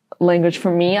fun language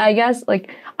for me, I guess. Like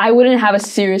I wouldn't have a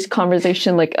serious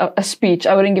conversation, like a speech.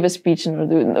 I wouldn't give a speech in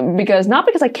Urdu not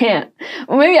because I can't.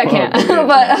 Well, maybe I can't,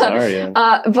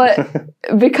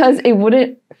 but because it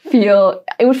would feel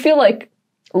like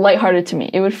lighthearted to me.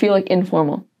 It would feel like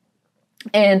informal.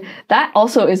 And that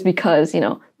also is because,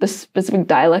 the specific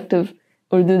dialect of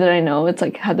Urdu that I know, it's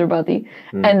like Hyderabadi.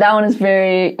 And that one is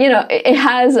very,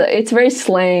 it's very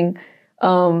slang.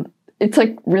 It's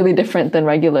like really different than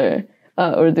regular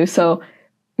Urdu. So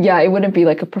yeah, it wouldn't be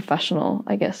like a professional,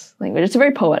 I guess, language. It's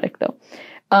very poetic though.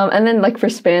 And then like for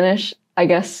Spanish, I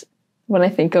guess when I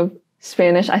think of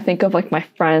Spanish, I think of like my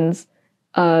friends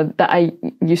that I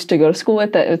used to go to school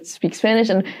with that would speak Spanish,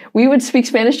 and we would speak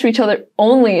Spanish to each other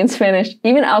only in Spanish,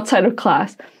 even outside of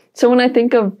class. So when I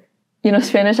think of,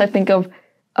 Spanish, I think of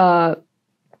them,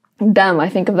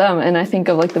 and I think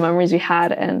of like the memories we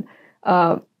had, and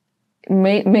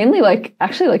mainly like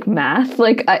actually like math.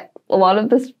 Like a lot of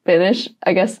the Spanish,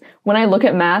 I guess, when I look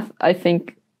at math, I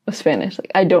think of Spanish.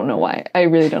 Like I don't know why. I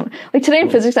really don't. Like today in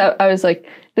physics, I was like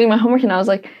doing my homework, and I was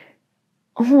like,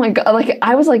 oh my God, like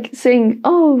I was like saying,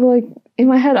 oh, like in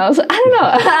my head, I was like, I don't know.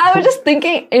 I was just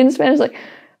thinking in Spanish, like,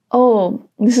 oh,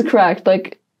 this is correct.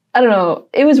 Like, I don't know.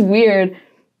 It was weird.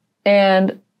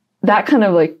 And that kind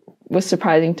of like was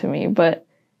surprising to me. But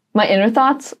my inner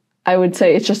thoughts, I would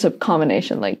say it's just a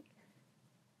combination. Like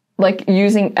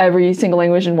using every single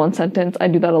language in one sentence. I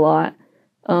do that a lot.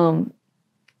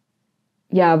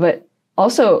 Yeah, but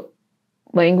also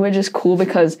language is cool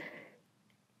because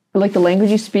like the language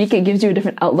you speak, it gives you a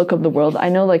different outlook of the world. I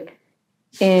know like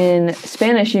in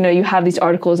Spanish, you have these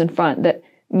articles in front that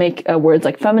make words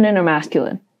like feminine or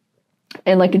masculine.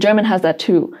 And like German has that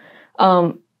too.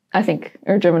 I think,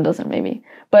 or German doesn't maybe.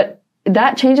 But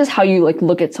that changes how you like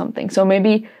look at something. So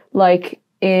maybe like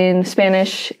in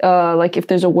Spanish, like if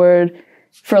there's a word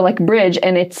for like bridge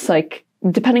and it's like,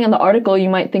 depending on the article, you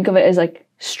might think of it as like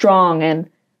strong and,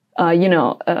 I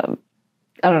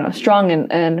don't know, strong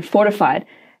and fortified.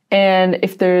 And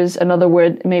if there's another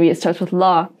word, maybe it starts with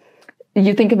la,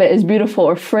 you think of it as beautiful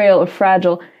or frail or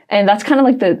fragile. And that's kind of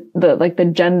like the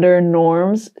gender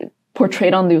norms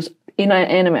portrayed on those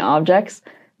inanimate objects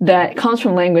that comes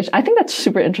from language. I think that's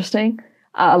super interesting.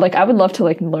 Like I would love to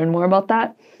like learn more about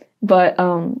that. But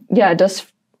yeah, it does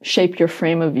shape your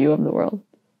frame of view of the world.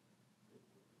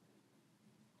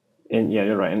 And yeah,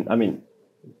 you're right. And I mean,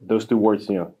 those two words,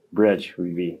 bridge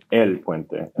would be el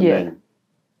puente, and then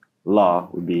la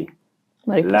would be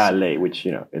la ley, which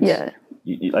it's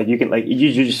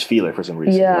you just feel it for some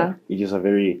reason. Yeah, like, it's just a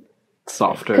very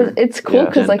softer. Because it's cool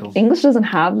because like English doesn't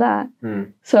have that.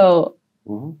 So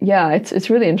yeah, it's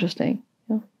really interesting.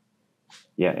 Yeah.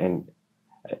 Yeah, and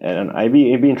it'd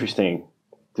be interesting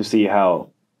to see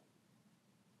how,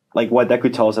 like, what that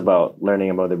could tell us about learning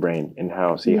about the brain and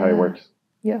how it works.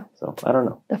 Yeah. So I don't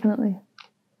know. Definitely.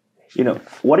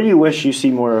 What do you wish you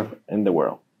see more of in the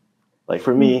world? Like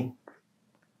for me,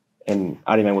 and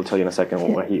Adiman will tell you in a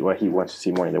second what he wants to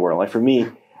see more in the world. Like for me,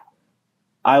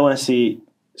 I want to see.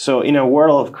 So in a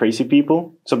world of crazy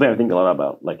people, something I think a lot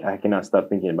about. Like I cannot stop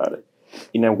thinking about it.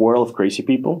 In a world of crazy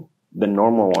people, the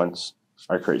normal ones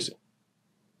are crazy.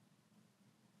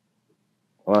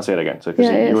 I want to say it again. So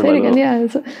say it again. Yeah.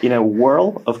 In a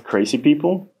world of crazy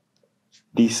people,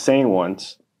 the sane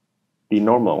ones, the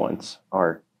normal ones,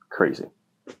 are crazy.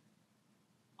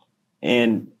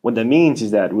 And what that means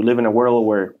is that we live in a world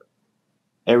where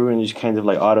everyone is kind of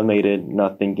like automated,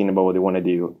 not thinking about what they want to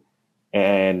do,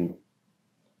 and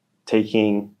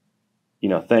taking,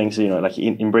 things, like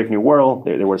in Brave New World,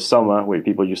 there was Soma, where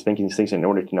people just thinking these things in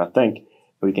order to not think.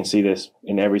 We can see this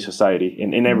in every society,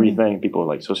 in everything. People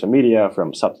like social media,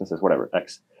 from substances, whatever,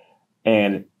 X.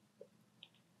 And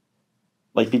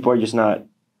like people are just not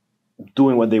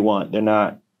doing what they want. They're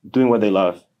not doing what they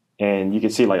love. And you can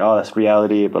see like, oh, that's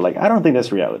reality. But like, I don't think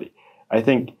that's reality. I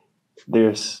think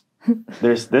there's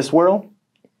this world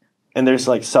and there's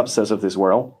like subsets of this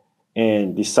world.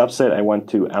 And the subset I want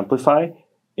to amplify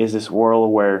is this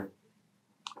world where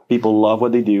people love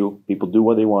what they do. People do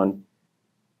what they want.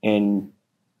 And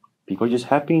people are just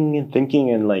happy and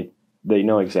thinking, and like they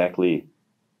know exactly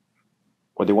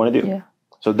what they want to do. Yeah.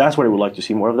 So that's what I would like to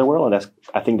see more of the world, and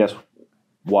I think that's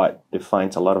what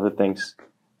defines a lot of the things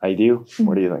I do. Mm-hmm.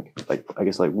 What do you think? Like, I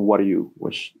guess, like, what do you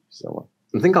wish someone?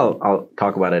 I think I'll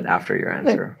talk about it after your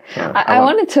answer. I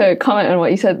wanted to comment on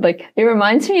what you said. Like, it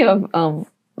reminds me of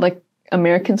like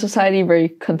American society, very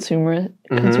consumerism.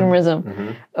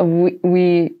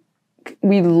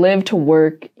 We live to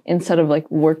work instead of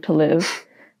like work to live.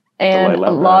 And a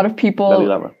lot of people... Dalai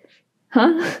Lama.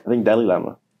 Huh? I think Dalai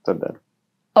Lama said that.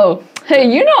 Oh, hey,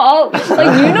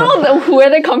 where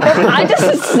they come from. I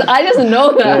just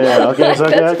know that. Yeah, okay, so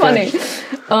that's funny.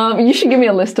 You should give me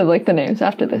a list of like the names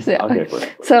after this. Yeah. Okay, cool.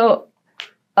 So,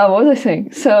 what was I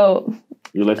saying? So,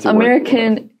 you live to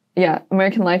American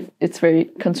life, it's very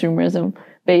consumerism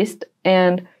based,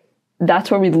 and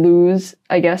that's where we lose,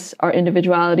 I guess, our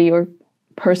individuality or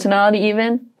personality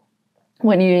even.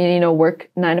 When you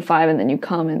work 9 to 5 and then you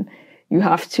come and you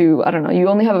have to, I don't know, you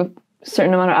only have a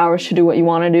certain amount of hours to do what you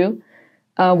want to do,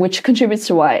 which contributes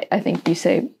to why I think you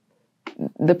say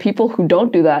the people who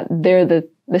don't do that, they're the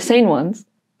sane ones,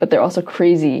 but they're also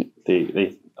crazy.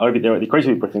 The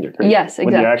crazy people think they're crazy. Yes, exactly.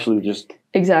 When they're actually just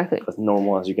as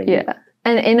normal as you can be. Yeah,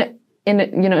 and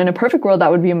in a perfect world that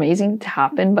would be amazing to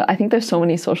happen, but I think there's so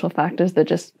many social factors that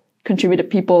just contribute to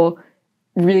people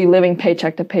really living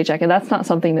paycheck to paycheck, and that's not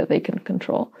something that they can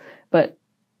control. But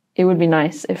it would be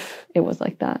nice if it was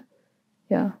like that.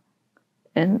 Yeah.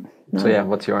 And so yeah,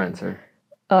 what's your answer?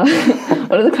 What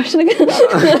is the question again?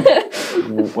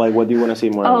 Like, what do you want to see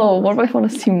more? Oh, what do I want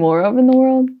to see more of in the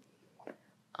world?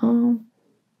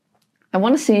 I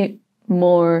want to see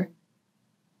more.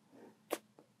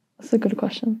 That's a good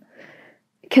question.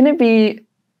 Can it be?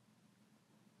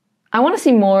 I want to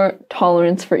see more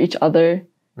tolerance for each other.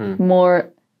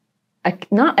 More, I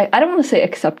don't want to say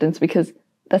acceptance because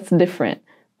that's different,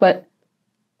 but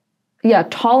yeah,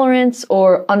 tolerance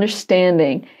or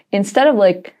understanding instead of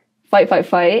like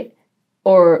fight,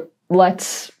 or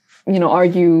let's,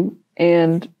 argue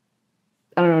and,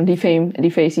 I don't know,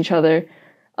 deface each other.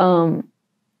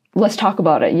 Let's talk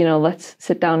about it, let's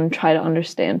sit down and try to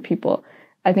understand people.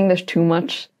 I think there's too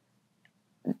much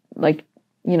like,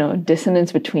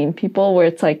 dissonance between people where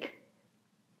it's like,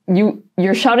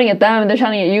 you're shouting at them and they're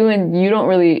shouting at you, and you don't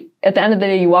really, at the end of the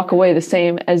day, you walk away the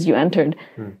same as you entered.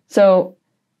 So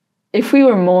if we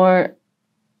were more,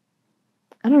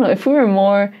 if we were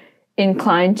more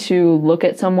inclined to look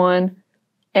at someone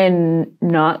and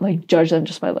not like judge them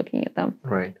just by looking at them.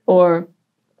 Right. Or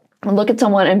look at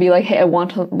someone and be like, hey, I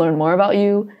want to learn more about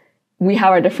you. We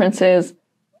have our differences.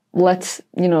 Let's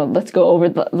skip over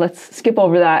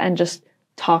that and just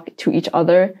talk to each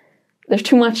other. There's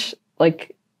too much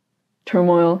like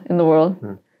turmoil in the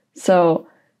world. So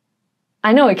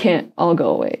I know it can't all go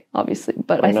away, obviously,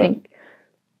 but I think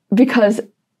because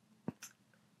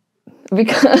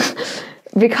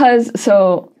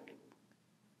so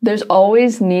there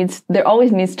always needs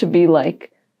to be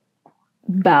like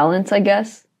balance, I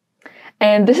guess.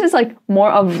 And this is like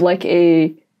more of like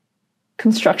a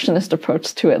constructionist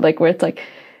approach to it, like where it's like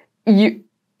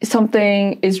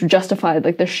something is justified,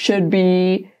 like there should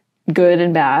be good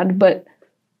and bad, but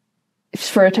it's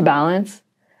for it to balance.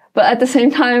 But at the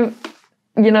same time,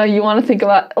 you want to think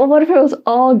about, oh, what if it was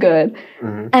all good?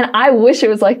 Mm-hmm. And I wish it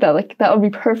was like that. Like, that would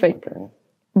be perfect. Okay.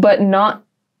 But not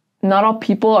all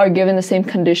people are given the same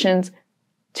conditions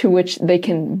to which they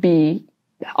can be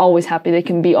always happy. They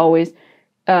can be always,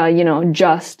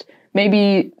 just.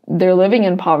 Maybe they're living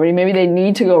in poverty. Maybe they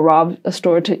need to go rob a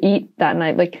store to eat that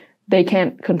night. Like, they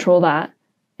can't control that,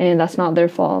 and that's not their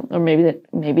fault. Or maybe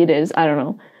it is. I don't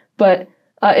know. But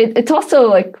it's also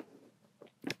like,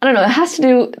 I don't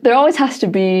know. There always has to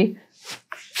be,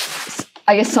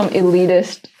 I guess, some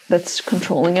elitist that's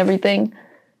controlling everything.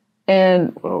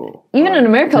 And even in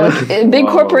America, like, big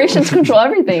corporations control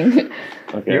everything.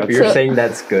 Okay, You're saying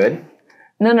that's good?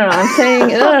 No. I'm saying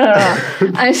no.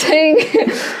 I'm saying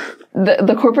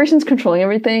the corporations controlling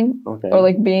everything, or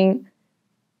like being,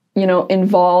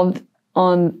 involved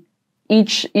on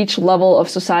each level of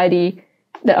society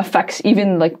that affects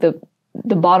even like the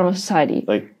bottom of society.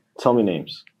 Like, tell me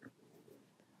names.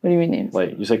 What do you mean names?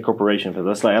 Like, you say corporation, but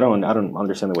that's like I don't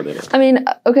understand what it is. I mean,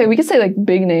 okay, we could say like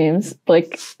big names,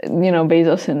 like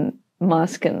Bezos and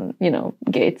Musk and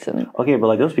Gates and. Okay, but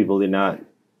like those people did not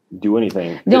do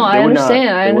anything. No, I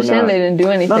understand they didn't do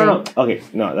anything. No. Okay,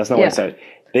 no, that's not what I said.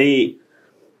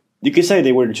 You could say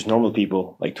they were just normal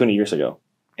people like 20 years ago,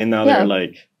 and now they're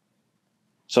like.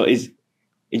 So it's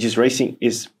just racing.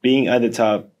 Is being at the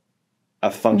top a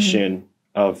function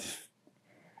of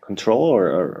control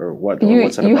or what?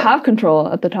 What's it you about? have control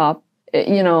at the top,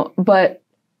 but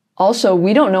also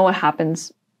we don't know what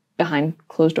happens behind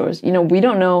closed doors. We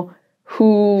don't know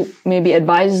who maybe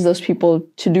advises those people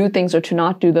to do things or to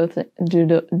not do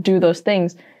those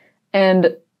things,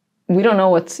 and we don't know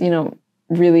what's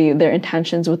really their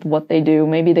intentions with what they do.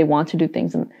 Maybe they want to do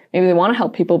things, and maybe they want to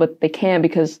help people, but they can't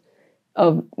because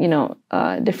of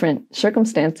different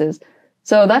circumstances.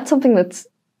 So that's something that's,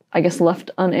 I guess,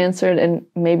 left unanswered, and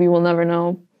maybe we'll never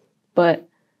know. But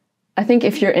I think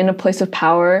if you're in a place of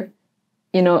power,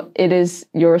 it is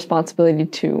your responsibility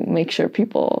to make sure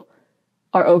people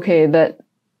are okay, that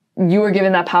you were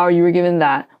given that power, you were given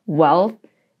that wealth.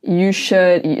 You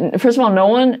should, first of all, no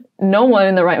one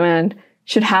in the right mind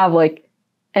should have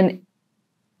an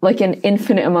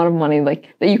infinite amount of money, like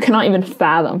that you cannot even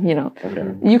fathom,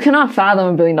 Okay. You cannot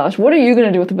fathom $1 billion. What are you going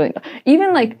to do with $1 billion?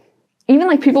 Even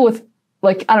like people with,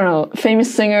 like, I don't know,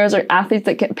 famous singers or athletes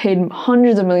that get paid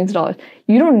hundreds of millions of dollars.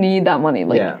 You don't need that money.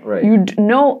 Like,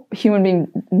 no human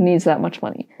being needs that much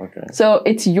money. Okay. So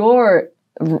it's your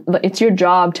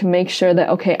job to make sure that,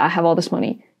 okay, I have all this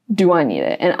money. Do I need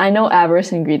it? And I know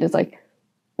avarice and greed is like,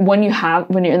 when you're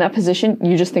in that position,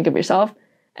 you just think of yourself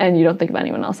and you don't think of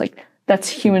anyone else. Like, that's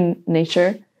human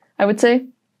nature, I would say.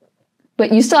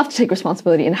 But you still have to take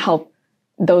responsibility and help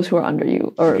those who are under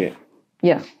you. Or,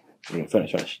 yeah.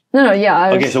 Finish. No,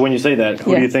 yeah. Okay, so when you say that,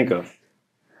 who do you think of?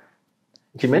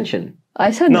 Did you mention?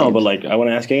 I said no, names. but like I want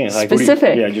to ask again. Like,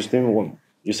 specific. Just name one.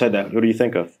 You said that. Who do you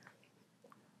think of?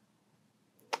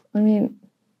 I mean,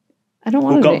 I don't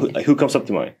want to. Who comes up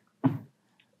to mind?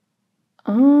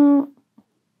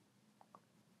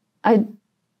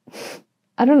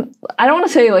 I don't want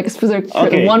to say like a specific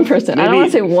one person. I don't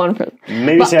want to say one person.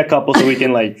 Maybe say a couple so we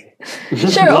can like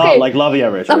love the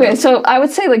average. Okay, so I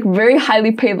would say like very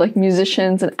highly paid like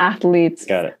musicians and athletes.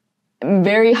 Got it.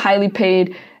 Very highly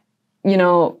paid,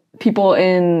 people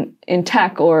in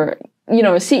tech or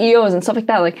CEOs and stuff like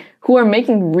that, like who are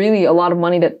making really a lot of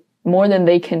money, that more than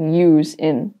they can use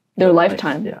in their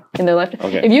lifetime. In their lifetime.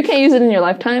 Okay. If you can't use it in your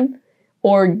lifetime,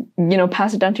 or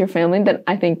pass it down to your family, then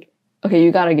I think, okay,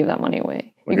 you got to give that money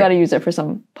away. You got to use it for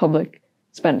some public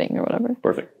spending or whatever.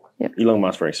 Perfect. Yeah. Elon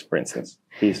Musk, for instance,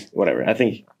 he's whatever. I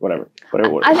think whatever.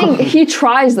 I think he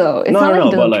tries though. It's not like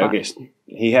he doesn't try. Okay,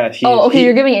 he had.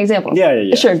 You're giving examples.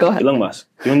 Yeah. Sure, go ahead. Elon Musk,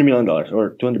 $200 million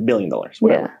or $200 billion, whatever.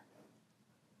 Yeah.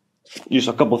 Just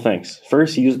a couple things.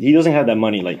 First, he doesn't have that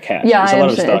money like cash. Yeah, it's a I lot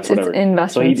understand. of stocks, whatever. It's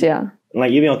investments. So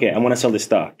like even I want to sell this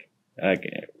stock.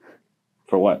 Okay,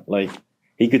 for what? Like.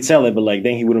 He could sell it, but like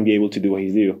then he wouldn't be able to do what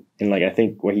he do. And like I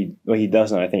think what he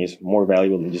does now, I think is more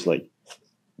valuable than just like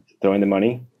throwing the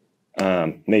money.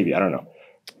 Maybe I don't know.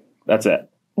 That's it.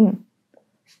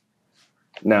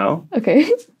 Now,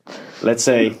 okay. Let's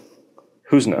say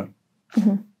Husna,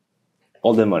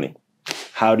 all the money.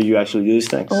 How do you actually do these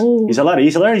things? Oh. He's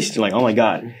already like, oh my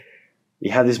god,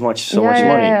 you have so much money.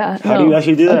 Yeah. How do you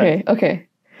actually do that? Okay.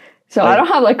 So I don't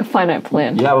have like a finite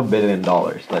plan. You have $1 billion,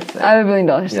 let's say. I have $1 billion.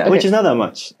 Yeah. Okay. Which is not that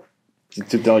much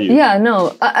to tell you. Yeah,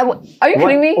 no. Are you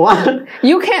kidding me? What?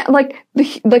 You can't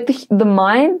the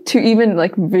mind to even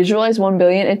like visualize 1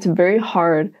 billion. It's very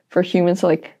hard for humans to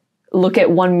like look at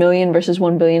 1 million versus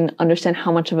 1 billion, understand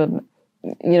how much of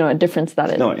a difference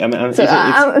that is. No, I mean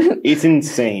So, it's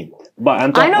insane. But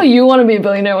I'm I know you want to be a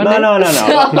billionaire one day. No. No.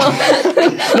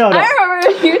 I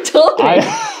remember you told me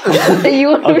that you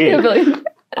want to be a billionaire.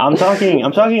 I'm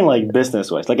talking like business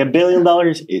wise. Like $1 billion,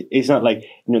 it's not like,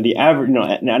 the average,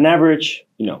 an average,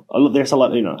 there's a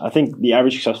lot, I think the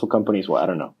average successful company is what, I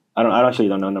don't know. I actually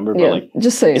don't know a number, but like,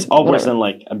 just say it's upwards than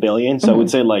like $1 billion. So I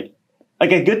would say like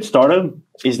a good startup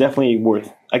is definitely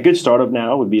a good startup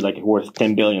now would be like worth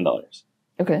 $10 billion.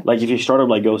 Okay. Like if your startup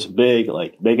like goes big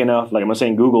enough, like I'm not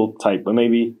saying Google type, but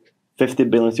maybe 50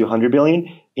 billion to 100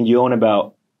 billion, and you own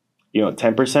about,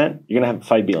 10%, you're going to have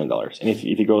 $5 billion. And if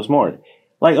it goes more,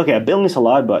 like, okay, $1 billion is a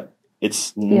lot, but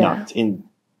it's not in.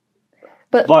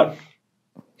 But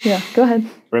yeah, go ahead.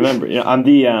 Remember, I'm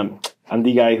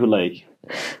the guy who like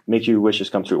makes your wishes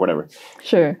come true, whatever.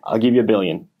 Sure. I'll give you $1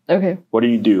 billion. Okay. What do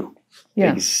you do?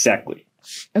 Yeah. Exactly.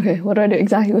 Okay, what do I do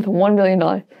exactly with $1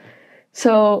 billion?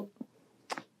 So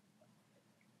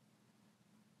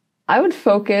I would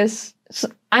focus. So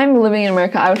I'm living in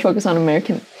America. I would focus on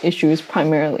American issues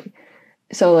primarily.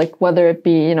 So like whether it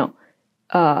be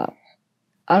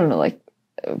I don't know, like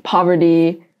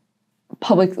poverty,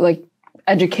 public like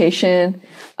education.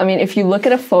 I mean, if you look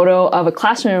at a photo of a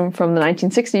classroom from the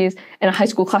 1960s and a high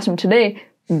school classroom today,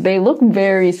 they look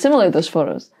very similar, those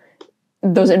photos.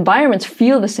 Those environments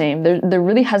feel the same. There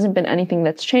really hasn't been anything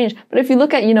that's changed. But if you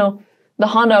look at, the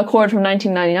Honda Accord from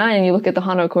 1999 and you look at the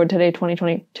Honda Accord today,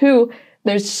 2022,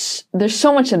 there's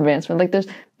so much advancement. Like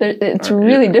it's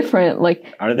really different. Like,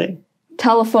 are they?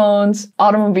 Telephones,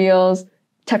 automobiles,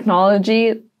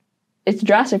 technology, it's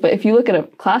drastic. But if you look at a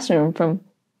classroom from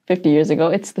 50 years ago,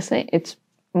 it's the same. It's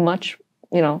much,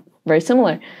 very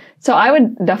similar. So I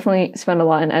would definitely spend a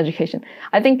lot in education.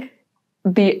 I think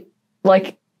the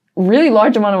really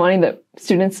large amount of money that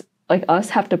students like us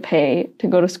have to pay to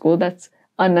go to school, that's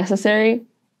unnecessary,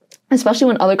 especially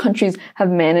when other countries have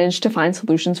managed to find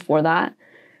solutions for that.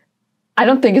 I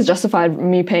don't think it's justified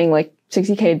me paying like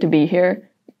 $60K to be here.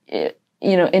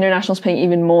 Internationals paying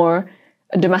even more.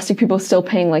 Domestic people still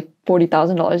paying like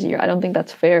 $40,000 a year. I don't think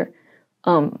that's fair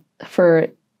for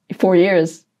 4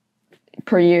 years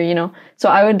per year, So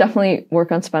I would definitely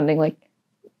work on spending, like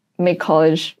make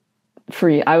college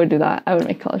free. I would do that. I would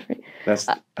make college free. That's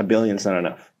 $1 billion's not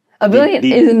enough. $1 billion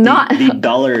is not.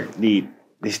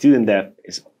 The student debt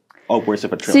is upwards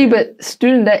of $1 trillion. See, but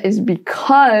student debt is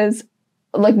because,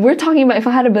 like, we're talking about if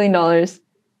I had $1 billion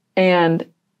and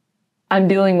I'm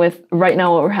dealing with right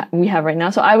now what we have right now,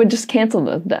 so I would just cancel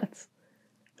those debts.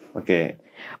 Okay.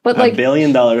 But like $1 billion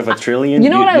of $1 trillion. You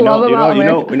know what I love about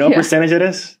America? You know what percentage it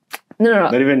is? No.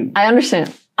 Not even. I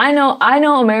understand. I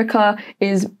know America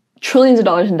is trillions of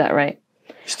dollars in debt, right?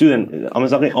 Student. I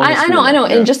know.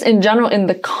 Yeah. And just in general, in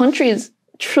the country is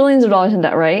trillions of dollars in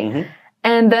debt, right? Mm-hmm.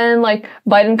 And then like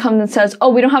Biden comes and says, "Oh,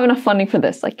 we don't have enough funding for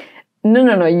this." Like, no.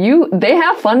 They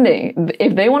have funding.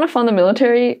 If they want to fund the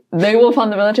military, they will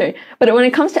fund the military. But when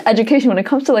it comes to education, when it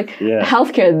comes to like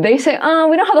healthcare, they say, "Oh,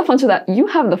 we don't have the funds for that." You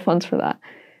have the funds for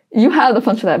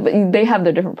that. But they have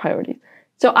their different priorities.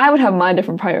 So I would have my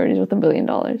different priorities with $1 billion.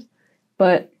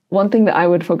 But one thing that I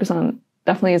would focus on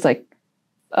definitely is like,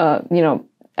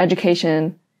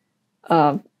 education,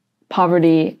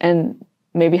 poverty, and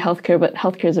maybe healthcare. But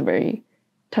healthcare is a very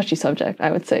touchy subject,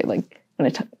 I would say, like when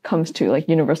it comes to like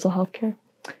universal healthcare.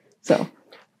 So,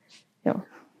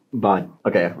 But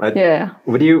okay, yeah.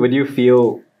 Would you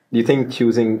feel? Do you think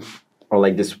choosing or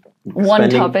like just one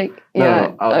topic?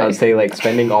 No, I'll say like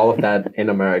spending all of that in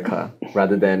America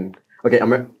rather than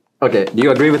okay. Do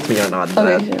you agree with me or not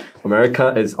that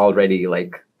America is already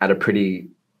like at a pretty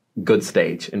good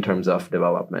stage in terms of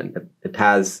development? It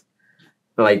has,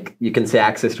 like, you can say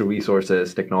access to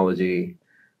resources, technology,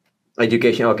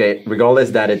 education. Okay,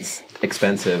 regardless that it's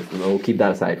expensive, we'll keep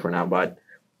that aside for now. But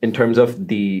in terms of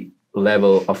the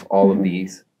level of all of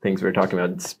these things we're talking about,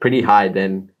 it's pretty high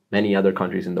than many other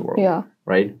countries in the world. Yeah.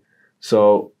 Right?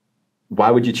 So why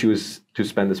would you choose to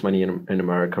spend this money in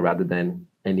America rather than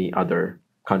any other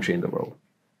country in the world?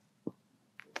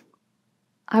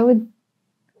 I would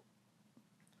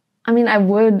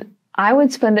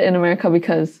spend it in America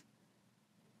because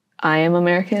I am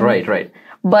American. Right.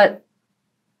 But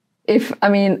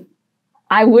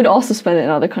I would also spend it in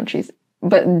other countries.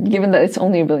 But given that it's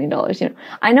only $1 billion,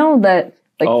 I know that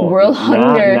world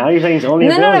hunger. Now you're saying it's only $1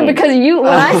 billion. No, because when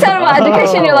I said about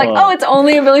education, you're like, oh, it's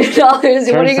only $1 billion. What are you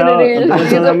going to do? You're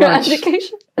just going to use it for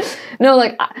education. No,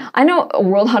 I know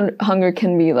world hunger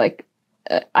can be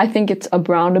I think it's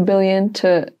around $1 billion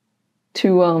to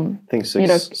I think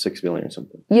 6 billion or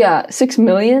something. Yeah, 6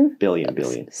 million?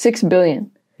 Billion. 6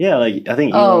 billion. Yeah, I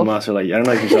think Elon Musk, I don't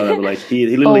know if you saw that, but he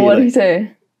literally. Oh, what did he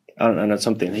say? I don't know,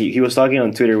 something. He was talking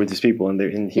on Twitter with his people,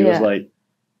 and he was like,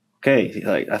 okay,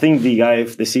 like I think the guy,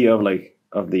 the CEO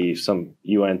of the some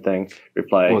UN thing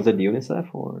replied. Was it UNICEF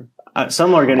or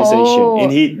some organization, Oh,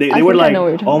 and they I were think I like, know what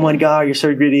you're talking "Oh my about. God, you're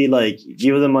so greedy! Like,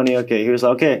 give them money." Okay, he was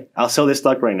like, "Okay, I'll sell this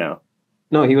stock right now."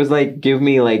 no? He was like, give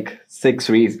me like 6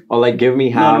 reasons, or like give me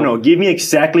how. No. Give me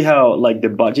exactly how like the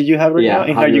budget you have right Yeah, now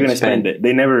and how how you you're gonna spend it.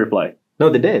 They never reply. No,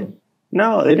 they did.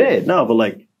 No, They did. No, but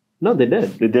like No, they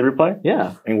did. they did reply.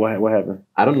 Yeah. And what happened?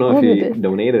 I don't know Oh, if they he did.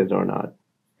 donated or not.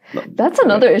 That's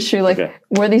another issue. Like Okay.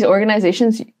 where these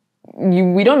organizations,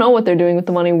 we don't know what they're doing with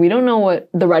the money. We don't know what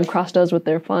the Red Cross does with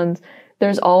their funds.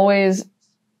 There's always,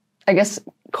 I guess,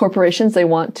 corporations, they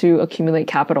want to accumulate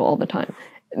capital all the time.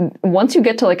 Once you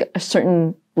get to like a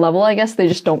certain level, I guess they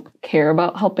just don't care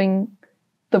about helping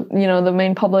the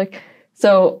main public.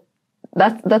 So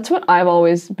that's what I've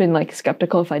always been like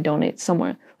skeptical if I donate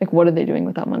somewhere. Like, what are they doing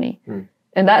with that money?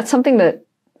 And that's something that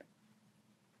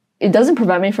it doesn't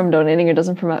prevent me from donating. It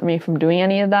doesn't prevent me from doing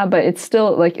any of that, but it's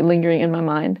still like lingering in my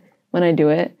mind when I do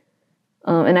it.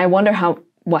 And I wonder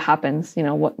what happens.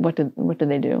 What did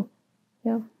they do?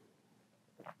 Yeah.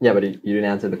 Yeah, but you didn't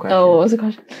answer the question. Oh, what was the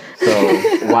question? So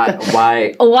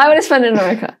why? Oh, why would I spend it in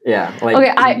America? Yeah, like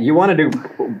Okay, you want to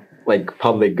do like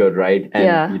public good, right? And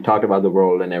Yeah. you talked about the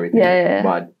world and everything. Yeah.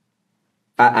 But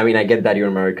I mean, I get that you're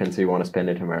American, so you want to spend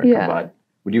it in America. Yeah. But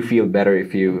would you feel better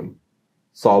if you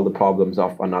solve the problems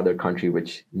of another country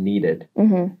which need it,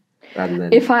 rather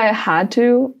than If I had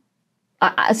to,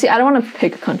 I see. I don't want to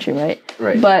pick a country, right?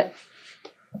 Right. But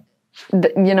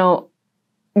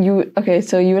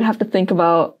so you would have to think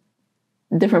about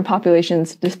different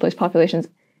populations, displaced populations.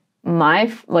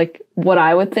 What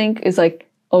I would think is like,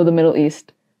 oh, the Middle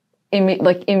East.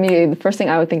 Immediately, the first thing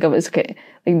I would think of is, okay,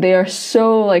 like they are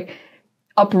so like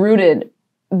uprooted.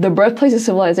 The birthplace of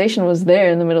civilization was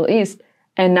there in the Middle East,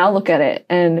 and now look at it,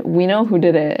 and we know who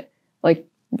did it. Like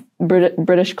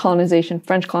British colonization,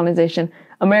 French colonization,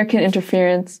 American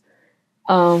interference,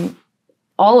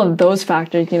 all of those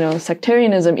factors,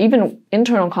 sectarianism, even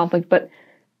internal conflict. But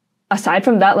aside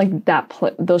from that, like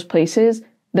those places,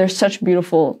 they're such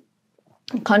beautiful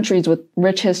countries with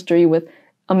rich history, with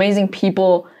amazing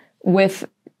people, with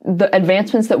the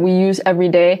advancements that we use every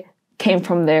day came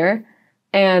from there.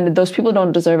 And those people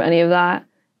don't deserve any of that.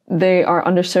 They are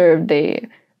underserved.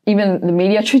 Even the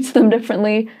media treats them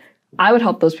differently. I would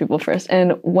help those people first.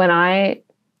 And when I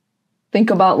think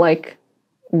about like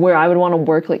where I would want to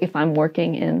work, like if I'm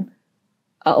working in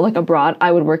like abroad,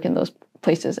 I would work in those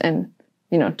places and,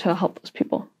 to help those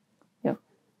people. Yeah.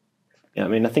 Yeah, I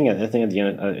mean, I think at the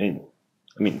end,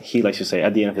 he likes to say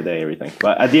at the end of the day everything,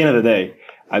 but at the end of the day,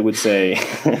 I would say.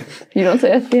 You don't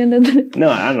say at the end of the day? No,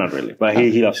 I'm not really, but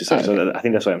he loves to say. So I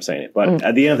think that's why I'm saying it. But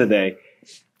at the end of the day,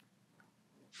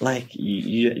 like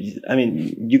you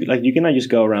cannot just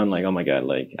go around like, oh my God,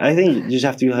 like I think you just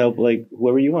have to help like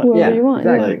whoever you want. Whoever you want.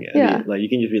 Exactly. Like you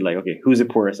can just be like, okay, who's the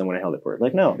poorest? I'm gonna help the poorest.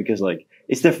 Like no, because like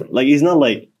it's different. Like it's not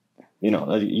like you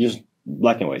just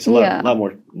black and white. It's a lot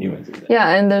more nuances.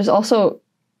 Yeah, and there's also,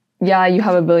 you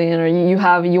have $1 billion, or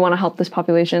you want to help this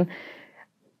population.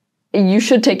 You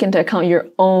should take into account your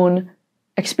own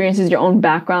experiences, your own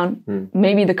background,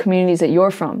 maybe the communities that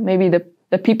you're from, maybe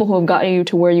the people who have gotten you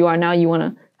to where you are now. You want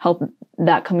to help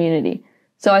that community.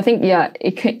 So I think,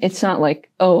 it's not like,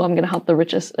 oh, I'm going to help the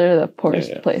richest or the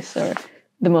poorest place or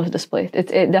the most displaced.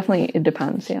 It definitely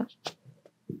depends. Yeah.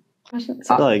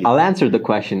 I'll answer the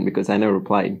question because I never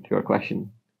replied to your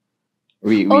question.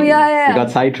 We yeah. We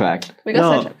got sidetracked.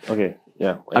 Okay.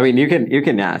 Yeah. I mean, you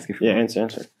can ask if you want.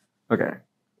 Answer. Okay.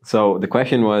 So the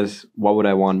question was, what would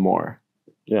I want more?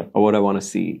 Yeah. Or what I want to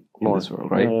see in this world,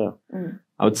 right? Yeah.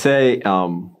 I would say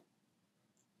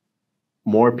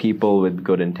more people with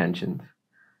good intentions.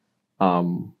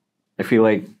 I feel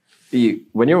like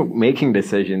when you're making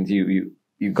decisions, you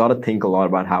got to think a lot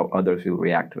about how others will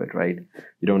react to it, right?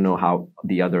 You don't know how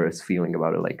the other is feeling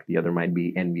about it. Like the other might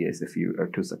be envious if you are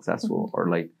too successful, or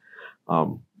like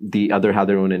the other have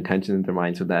their own intentions in their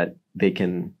mind so that they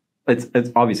can. It's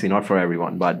obviously not for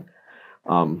everyone, but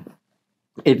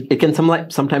it can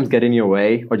sometimes get in your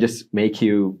way or just make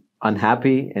you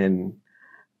unhappy. And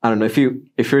I don't know, if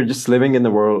you're just living in the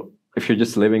world, if you're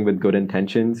just living with good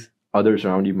intentions, others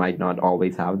around you might not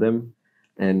always have them.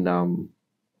 And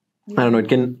I don't know, it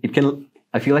can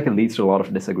I feel like it leads to a lot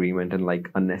of disagreement and like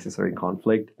unnecessary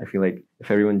conflict. I feel like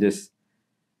if everyone just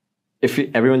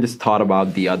thought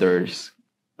about the others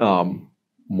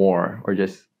more,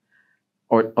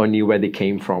 or knew where they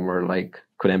came from, or like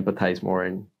could empathize more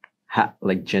and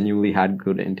like genuinely had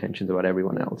good intentions about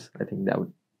everyone else, I think that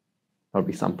would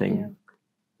be something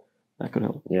that could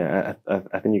help. Yeah,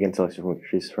 I think you can tell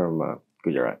she's from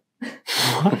Gujarat.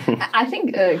 I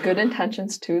think good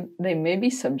intentions too, they may be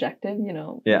subjective,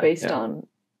 based on,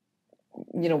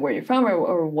 where you're from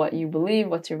or what you believe,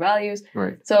 what's your values.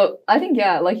 Right. So I think,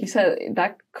 like you said,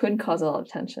 that could cause a lot of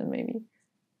tension maybe.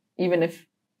 Even if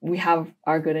we have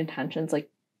our good intentions, like,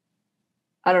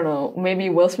 I don't know, maybe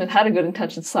Will Smith had a good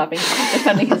intention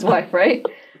defending his wife, right?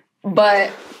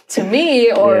 But to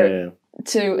me or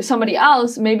to somebody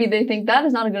else, maybe they think that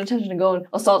is not a good intention to go and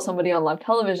assault somebody on live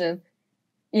television.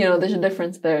 There's a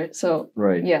difference there. So,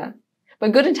 right. Yeah.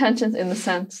 But good intentions in the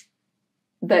sense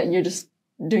that you're just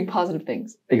doing positive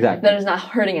things. Exactly. That is not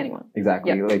hurting anyone.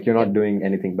 Exactly. Yep. Like, you're not doing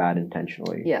anything bad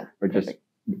intentionally. Yeah. Or just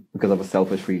because of a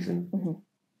selfish reason. Mm-hmm.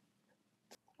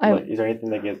 Is there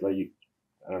anything that gets, like, you,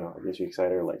 I don't know, gets you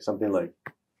excited, or, like, something like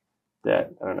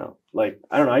that? I don't know. Like,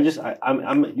 I don't know.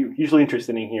 I'm usually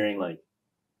interested in hearing, like,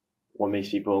 what makes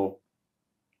people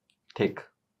tick.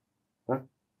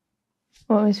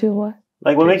 What makes people what?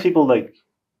 Like, what makes people, like,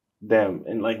 them,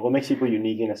 and, like, what makes people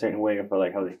unique in a certain way for,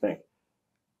 like, how they think.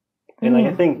 And, like,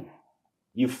 I think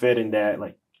you fit in that,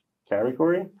 like,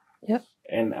 category. Yep.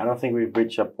 And I don't think we've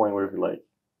reached a point where, like,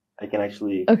 I can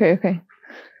actually Okay.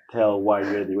 tell why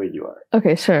you're the way you are.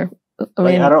 Okay, sure. I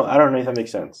mean, I don't know if that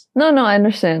makes sense. No, I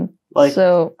understand. Like,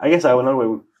 so I guess another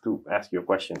way to ask you a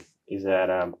question is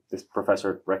that this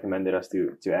professor recommended us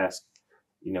to ask,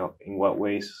 in what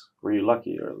ways were you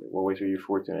lucky, or what ways were you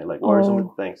fortunate? Like, what are some of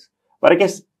the things? But I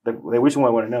guess the reason why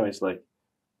I want to know is, like,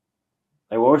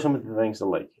 what were some of the things that,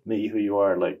 like, made you who you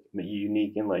are, like, made you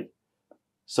unique, and, like,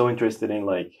 so interested in,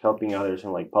 like, helping others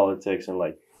and, like, politics, and,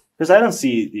 like, because I don't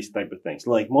see these type of things.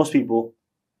 Like, most people,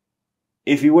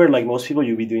 if you were like most people,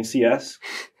 you'd be doing CS,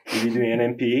 you'd be doing an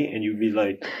MP, and you'd be,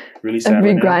 like, really sad. I'd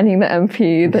be grinding the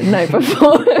MP the night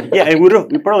before. Yeah, we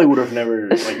probably would have never,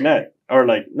 like, met, or,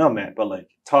 like, not met, but, like,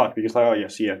 talked, because, like, oh yeah,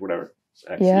 CS, whatever.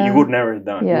 Yeah. You would never have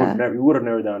done. Yeah. You would have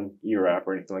never done ERAP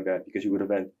or anything like that, because you would have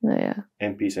been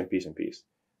MPs.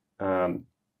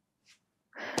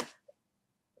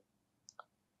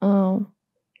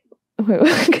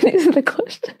 Wait, can you see the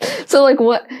question? So, like,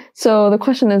 what? So the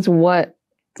question is what?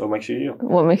 What makes you you?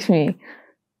 What makes me?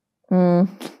 I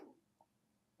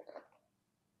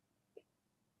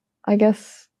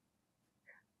guess.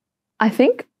 I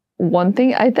think one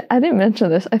thing I didn't mention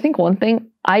this. I think one thing,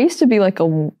 I used to be like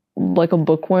a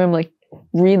bookworm, like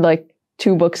read like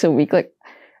 2 books a week. Like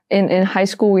in high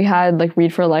school, we had like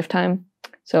read for a lifetime.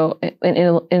 So in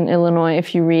Illinois,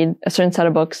 if you read a certain set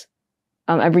of books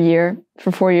every year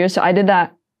for 4 years, so I did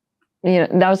that.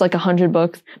 That was like 100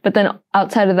 books. But then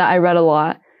outside of that, I read a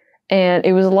lot, and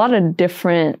it was a lot of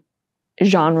different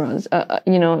genres.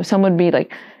 Some would be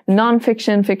like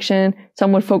nonfiction, fiction.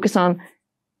 Some would focus on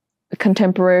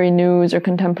contemporary news or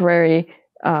contemporary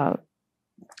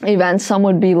events. Some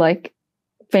would be like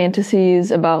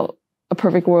fantasies about a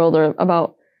perfect world, or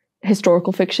about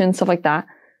historical fiction, stuff like that.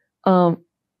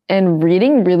 And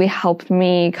reading really helped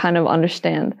me kind of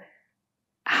understand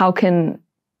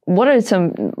what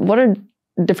are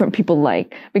different people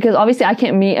like? Because obviously I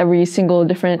can't meet every single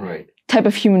different type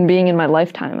of human being in my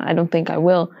lifetime. I don't think I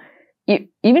will.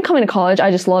 Even coming to college,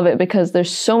 I just love it because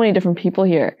there's so many different people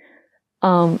here.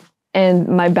 And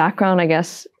my background, I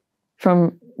guess,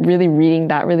 from really reading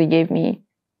that really gave me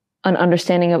an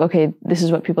understanding of, okay, this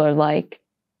is what people are like.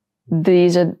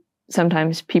 These are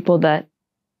sometimes people that,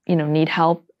 need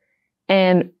help.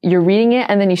 And you're reading it,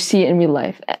 and then you see it in real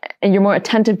life, and you're more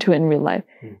attentive to it in real life.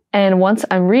 And once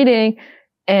I'm reading,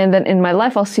 and then in my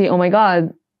life, I'll see, oh my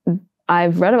God,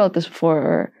 I've read about this before,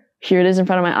 or here it is in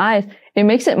front of my eyes. It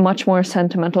makes it much more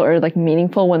sentimental or like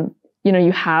meaningful when,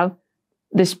 you have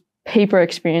this paper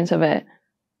experience of it,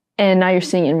 and now you're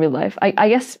seeing it in real life. I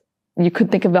guess you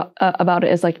could think about it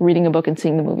as like reading a book and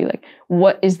seeing the movie. Like,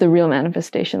 what is the real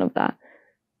manifestation of that?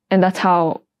 And that's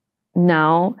how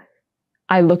now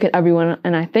I look at everyone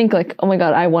and I think like, oh my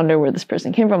God, I wonder where this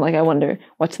person came from. Like, I wonder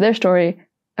what's their story.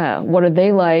 What are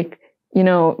they like?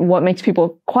 What makes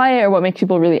people quiet, or what makes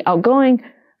people really outgoing?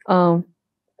 And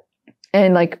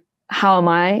like,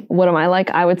 what am I like?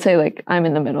 I would say like, I'm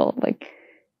in the middle.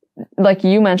 Like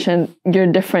you mentioned,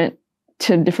 you're different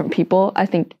to different people. I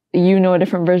think a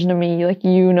different version of me, like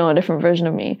a different version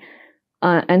of me.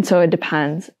 And so it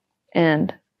depends.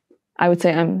 And I would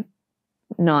say I'm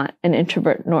not an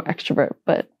introvert nor extrovert,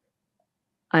 but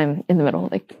I'm in the middle,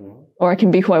 like, or I can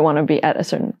be who I want to be at a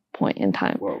certain point in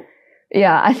time. Whoa.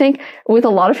 Yeah, I think with a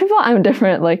lot of people, I'm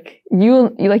different. Like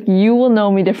you will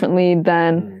know me differently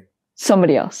than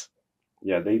somebody else.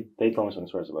 Yeah, they told me some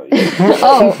stories about you.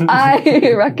 Oh,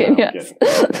 I reckon, yes.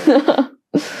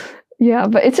 Yeah,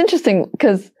 but it's interesting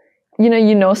because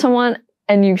you know someone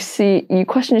and you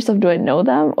question yourself, do I know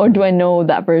them, or do I know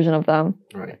that version of them?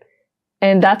 Right.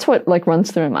 And that's what like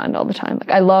runs through my mind all the time.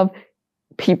 Like I love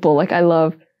people, like I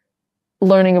love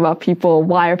learning about people.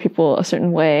 Why are people a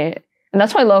certain way? And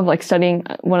that's why I love like studying.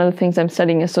 One of the things I'm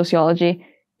studying is sociology.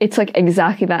 It's like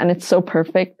exactly that. And it's so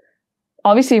perfect.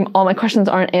 Obviously, all my questions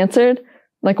aren't answered.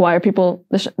 Like, why are people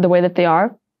the way that they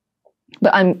are?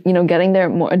 But I'm, getting there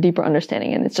a deeper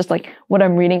understanding. And it's just like what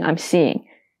I'm reading, I'm seeing.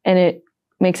 And it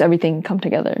makes everything come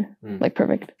together like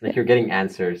perfect. Like you're getting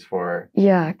answers for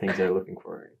things they're looking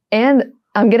for. And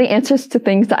I'm getting answers to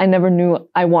things that I never knew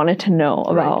I wanted to know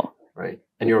about. Right.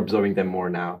 And you're observing them more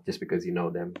now just because you know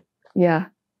them. Yeah.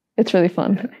 It's really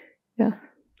fun. Yeah.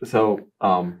 So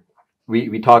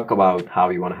we talk about how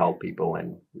we want to help people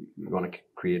and we want to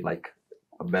create like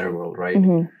a better world, right?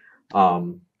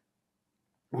 Mm-hmm.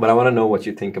 But I want to know what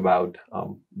you think about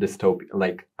dystopia.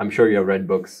 Like, I'm sure you have read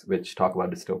books which talk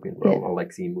about dystopian world or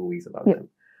like seen movies about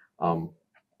them.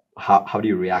 How do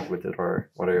you react with it, or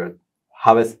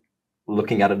how has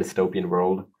looking at a dystopian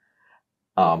world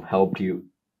helped you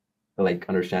like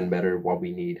understand better what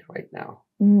we need right now?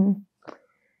 Mm-hmm.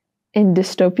 In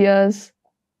dystopias,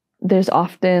 there's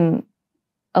often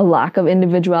a lack of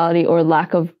individuality or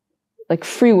lack of like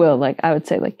free will. Like I would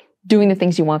say, like doing the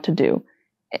things you want to do.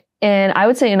 And I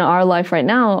would say in our life right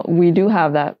now, we do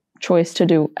have that choice to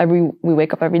do. We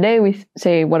wake up every day, we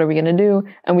say, what are we going to do?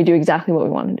 And we do exactly what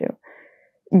we want to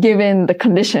do, given the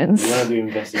conditions. You want to do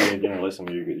investigative journalism,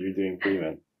 you're doing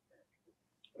pre-med.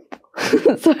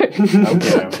 Sorry. I'm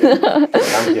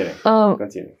kidding.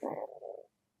 Continue.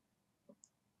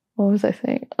 What was I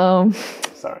saying?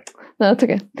 Sorry. No, it's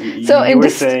okay. You were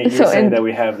saying that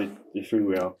we have the free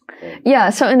will. Yeah,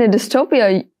 so in a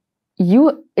dystopia,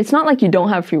 it's not like you don't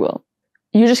have free will.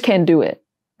 You just can't do it,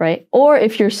 right? Or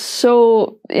if you're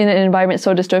so in an environment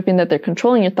so dystopian that they're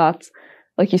controlling your thoughts,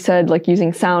 like you said, like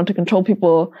using sound to control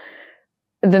people,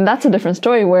 then that's a different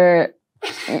story where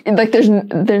like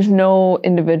there's no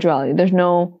individuality. There's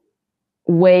no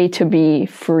way to be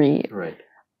free. Right.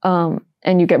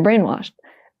 And you get brainwashed.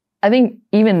 I think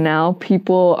even now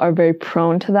people are very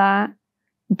prone to that,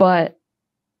 but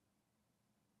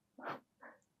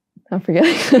I'm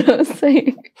forgetting what I was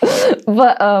saying.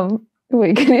 But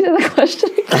wait, can you say the question?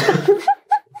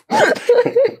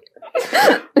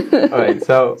 All right,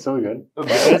 so we're good.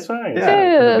 It's fine.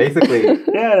 Yeah. Basically.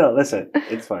 Yeah, no, listen,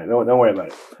 it's fine. Don't worry about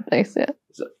it. Thanks. Yeah.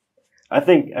 So, I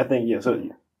think yeah. So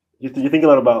you think a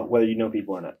lot about whether you know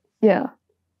people or not. Yeah.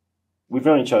 We've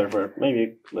known each other for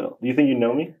maybe a little. Do you think you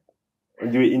know me, or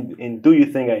do you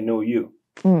think I know you?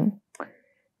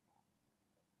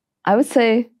 I would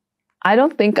say I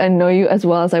don't think I know you as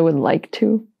well as I would like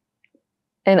to.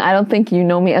 And I don't think you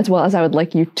know me as well as I would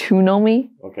like you to know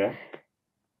me. Okay.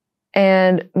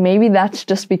 And maybe that's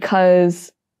just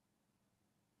because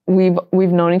we've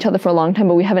known each other for a long time,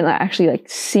 but we haven't actually like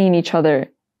seen each other,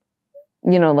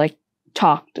 like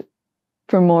talked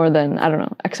for more than, I don't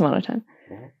know, X amount of time.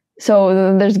 Mm-hmm.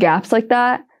 So there's gaps like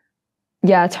that.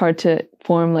 Yeah, it's hard to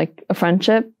form like a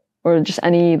friendship or just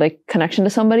any like connection to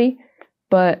somebody.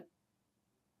 But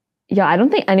yeah, I don't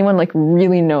think anyone like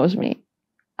really knows me.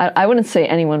 I wouldn't say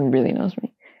anyone really knows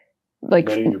me. Like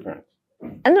maybe your parents.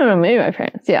 I don't know, maybe my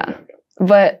parents, yeah. Okay.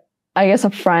 But I guess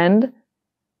a friend.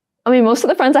 I mean, most of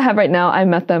the friends I have right now, I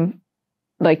met them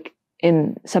like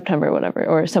in September or whatever,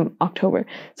 or some October.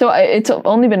 So it's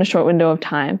only been a short window of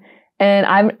time. And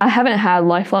I haven't had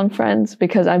lifelong friends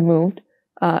because I've moved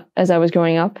as I was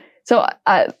growing up. So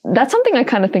that's something I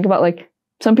kind of think about. Like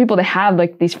some people, they have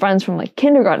like these friends from like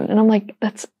kindergarten. And I'm like,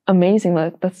 that's amazing.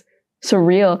 That's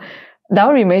surreal. That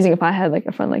would be amazing if I had like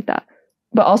a friend like that.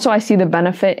 But also I see the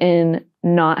benefit in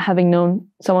not having known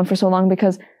someone for so long,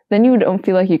 because then you don't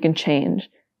feel like you can change,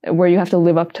 where you have to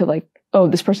live up to like, oh,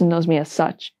 this person knows me as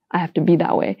such, I have to be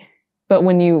that way. But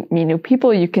when you meet new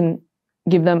people, you can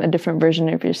give them a different version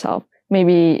of yourself.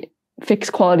 Maybe fix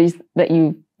qualities that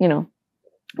you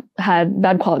had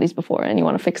bad qualities before and you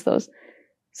want to fix those.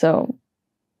 So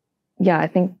yeah, I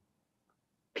think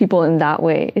people in that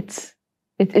way, it's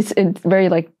very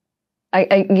like,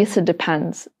 I guess it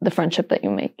depends the friendship that you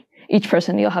make. Each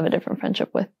person you'll have a different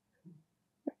friendship with.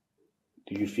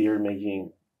 Do you fear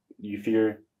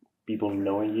people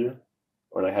knowing you,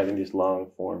 or like having this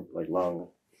long form, like long?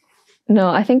 No,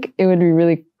 I think it would be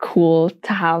really cool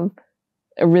to have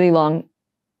a really long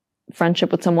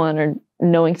friendship with someone, or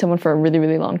knowing someone for a really,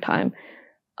 really long time.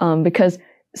 Because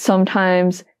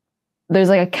sometimes there's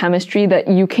like a chemistry that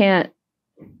you can't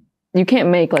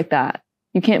make like that.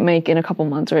 You can't make in a couple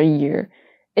months or a year.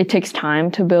 It takes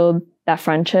time to build that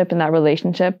friendship and that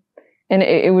relationship. And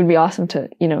it would be awesome to,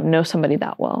 know somebody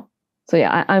that well. So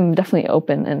yeah, I'm definitely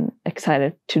open and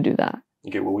excited to do that.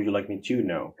 Okay, what would you like me to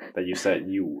know that you said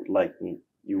you would like me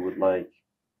you would like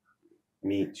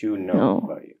me to know No.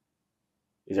 about you?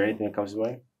 Is there anything that comes to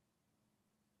mind?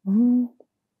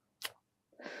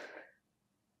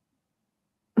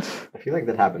 I feel like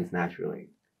that happens naturally.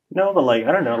 No, but like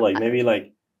I don't know, like maybe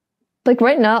like Like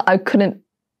right now, I couldn't.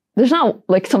 There's not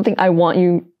like something I want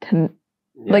you to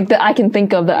like that I can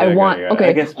think of that I Yeah, want. got it. I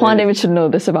Okay, guess Juan maybe- David should know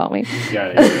this about me.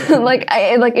 got it. Like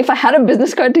if I had a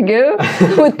business card to give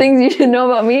with things you should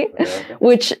know about me, Okay.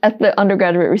 which at the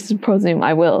undergraduate research symposium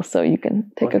I will, so you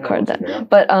can take a Okay, card I'll check it then. out.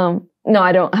 But no,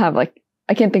 I don't have like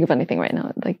I can't think of anything right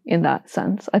now. Like in that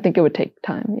sense, I think it would take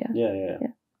time. Yeah.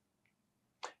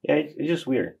 Yeah, it's just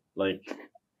weird. Like,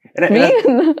 and Me?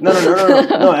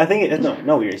 no. I think it's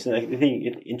no weird. It's, I think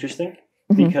it's interesting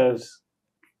Mhm. because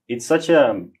it's such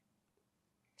a.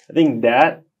 I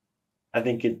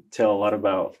think it tell a lot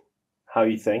about how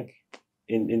you think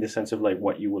in the sense of like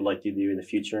what you would like to do in the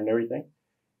future and everything.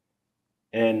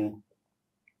 And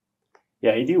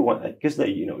yeah, I do want because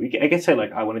like I can say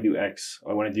like I want to do X,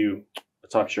 I want to do a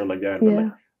talk show like that. But Yeah.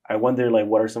 like I wonder like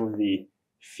what are some of the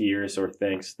fears or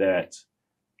things that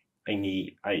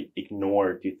I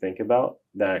ignore to think about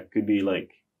that could be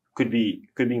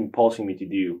impulsing me to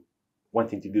do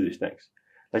wanting to do these things.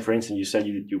 Like for instance, you said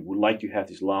you would like to have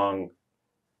these long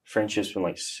friendships from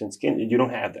like since skin. You don't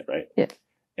have that, right? Yeah.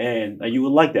 And you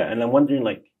would like that, and I'm wondering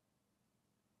like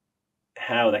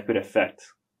how that could affect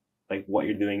like what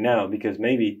you're doing now, because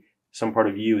maybe some part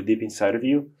of you deep inside of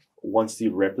you wants to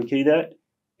replicate that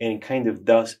and kind of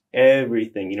does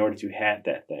everything in order to have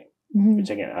that thing. Mhm. Which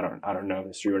again, I don't know if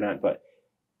it's true or not, but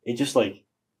it just like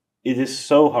it is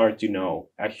so hard to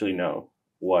actually know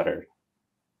what are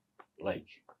like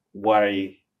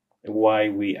why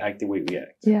we act the way we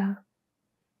act. Yeah.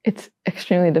 It's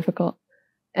extremely difficult.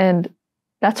 And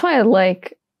that's why I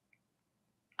like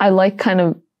kind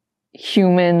of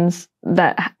humans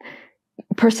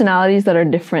personalities that are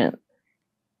different.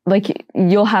 Like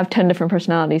you'll have 10 different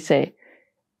personalities, say,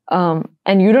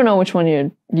 and you don't know which one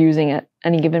you're using at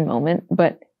any given moment,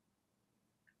 but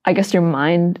I guess your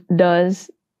mind does.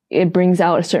 It brings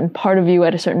out a certain part of you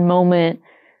at a certain moment.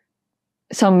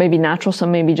 Some may be natural,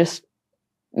 some may be just,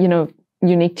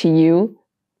 unique to you.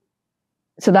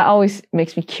 So that always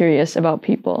makes me curious about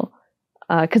people.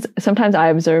 Because sometimes I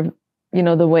observe,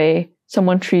 the way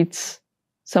someone treats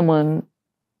someone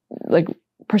like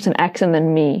person X and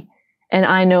then me. And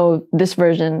I know this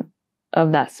version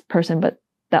of that person, but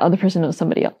that other person knows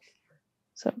somebody else.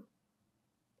 So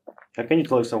How can you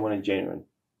tell if someone is genuine?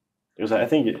 Because I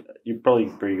think you're probably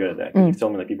pretty good at that. Because you've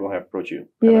told me like people have approached you,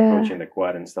 approach you in the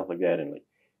quad and stuff like that, and like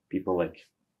people like,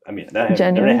 I mean that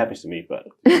happens to me, but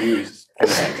it kind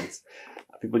of happens.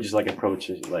 People just like approach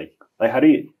you, like how do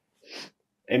you?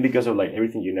 And because of like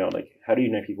everything like how do you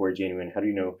know if people are genuine? How do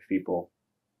you know if people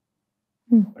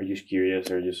are just curious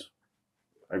or just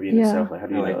are being themselves? Like how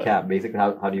do you know? Like Cap, basically,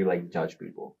 how do you like judge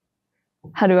people?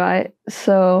 how do I?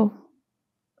 So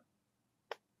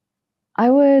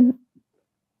how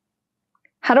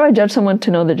do I judge someone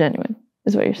to know they're genuine?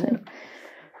 Is what you're saying.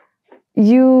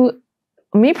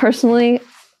 Me personally,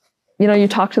 you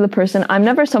talk to the person. I'm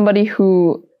never somebody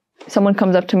who someone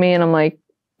comes up to me and I'm like,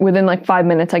 within like 5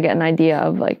 minutes, I get an idea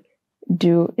of like,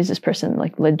 is this person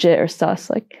like legit or sus?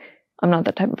 Like, I'm not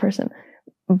that type of person.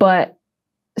 But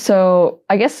so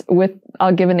I guess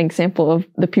I'll give an example of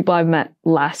the people I've met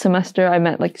last semester. I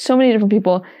met like so many different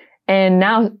people, and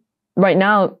right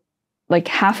now, like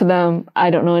half of them I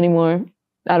don't know anymore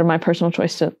out of my personal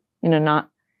choice to, not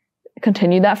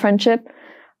continue that friendship.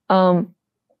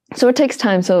 So it takes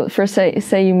time. So first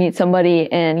say you meet somebody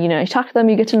and, you talk to them,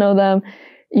 you get to know them,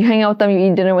 you hang out with them, you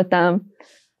eat dinner with them.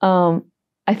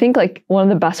 I think like one of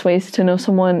the best ways to know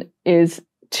someone is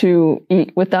to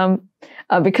eat with them.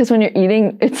 Because when you're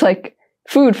eating, it's like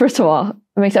food, first of all,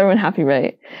 it makes everyone happy,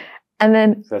 right? And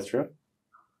then... That's true?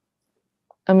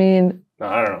 I mean... No,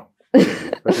 I don't know.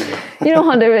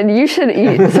 Juan David, you should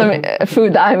eat some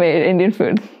food that I made, Indian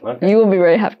food. Okay. You will be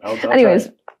very happy. I'll Anyways,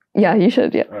 try it. yeah, you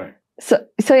should, yeah. All right. So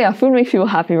yeah, food makes people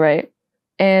happy, right?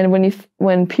 And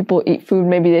when people eat food,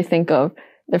 maybe they think of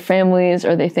their families,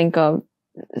 or they think of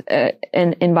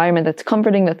an environment that's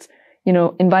comforting, that's,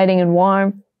 inviting and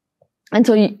warm. And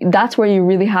so that's where you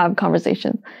really have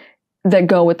conversations that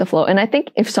go with the flow. And I think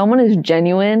if someone is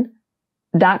genuine,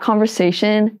 that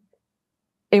conversation,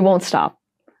 it won't stop.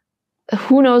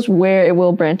 Who knows where it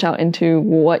will branch out into,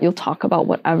 what you'll talk about,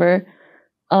 whatever.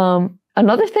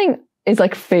 Another thing is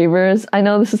like favors. I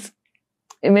know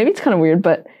maybe it's kind of weird,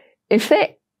 but if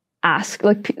they ask,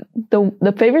 like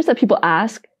the favors that people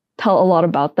ask tell a lot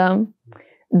about them.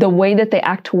 The way that they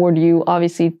act toward you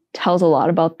obviously tells a lot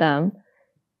about them.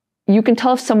 You can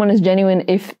tell if someone is genuine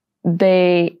if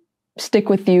they stick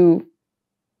with you,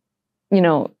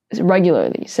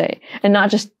 regularly, say, and not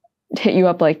just hit you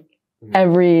up like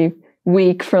every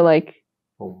week for like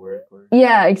homework.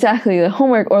 Yeah, exactly. The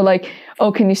homework, or like,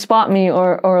 oh, can you spot me?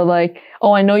 Or like,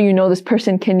 oh, I know this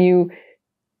person. Can you,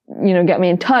 get me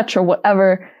in touch or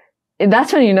whatever.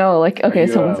 That's when like, okay,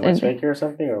 someone's a matchmaker or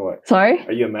something, or what? Sorry?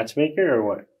 Are you a matchmaker or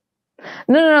what?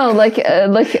 No, like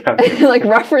like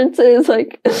references,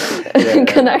 like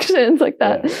connections, like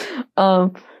that. Yeah.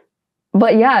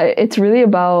 But yeah, it's really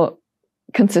about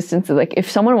consistency. Like if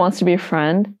someone wants to be a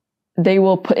friend, they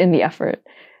will put in the effort.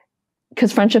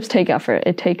 Because friendships take effort.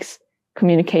 It takes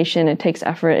communication. It takes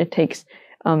effort. It takes,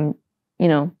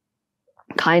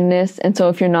 kindness. And so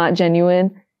if you're not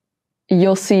genuine,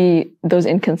 you'll see those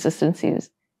inconsistencies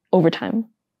over time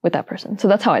with that person. So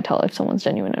that's how I tell if someone's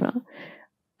genuine or not.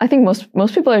 I think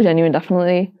most people are genuine,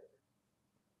 definitely.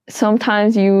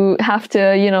 Sometimes you have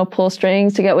to, pull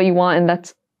strings to get what you want, and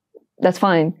that's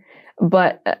fine.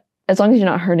 But as long as you're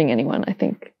not hurting anyone, I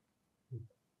think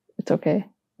it's okay.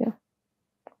 Yeah.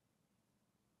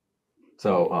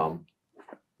 So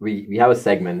we have a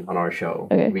segment on our show.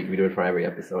 Okay. We do it for every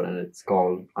episode, and it's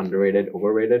called Underrated,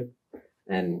 Overrated.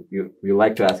 And we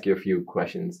like to ask you a few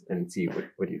questions and see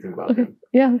what you think about them.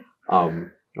 Yeah.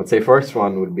 Let's say first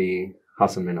one would be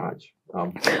Hassan Minhaj.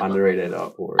 Underrated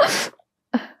or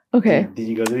Okay. Did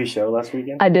you go to his show last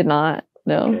weekend? I did not.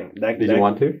 No. Okay. Did you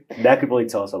want to? That could probably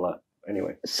tell us a lot.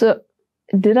 Anyway. So,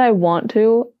 did I want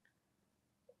to?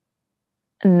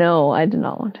 No, I did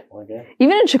not want to. Okay.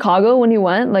 Even in Chicago, when he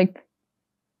went, like,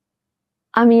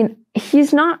 I mean,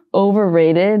 he's not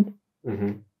overrated,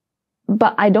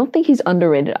 but I don't think he's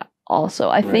underrated also.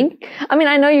 I think, I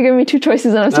know you're giving me two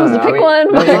choices and I'm supposed to pick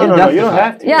one. But No, you don't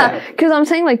have to. Yeah, because I'm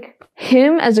saying like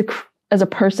him as a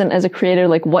person, as a creator,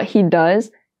 like what he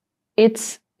does,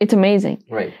 it's amazing.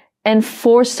 Right. And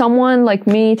for someone like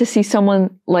me to see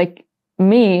someone like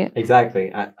me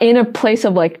exactly in a place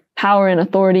of like power and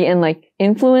authority and like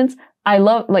influence, I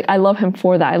love him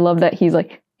for that. I love that he's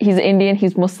Indian,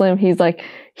 he's Muslim,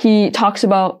 he talks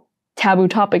about taboo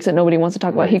topics that nobody wants to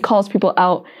talk about. He calls people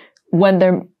out when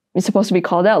they're supposed to be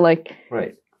called out, like,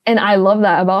 right. And I love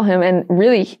that about him. And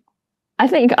really, I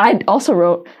think I also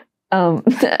wrote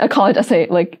a college essay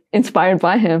like inspired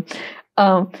by him,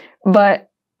 but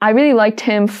I really liked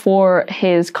him for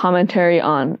his commentary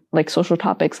on like social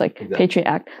topics like Patriot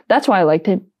Act. That's why I liked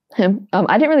him.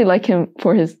 I didn't really like him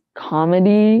for his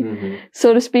comedy,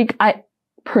 so to speak.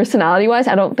 Personality wise,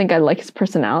 I don't think I like his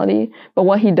personality, but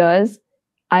what he does,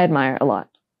 I admire a lot.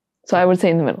 So I would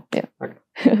say in the middle. Yeah.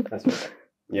 Okay. That's right.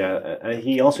 Yeah,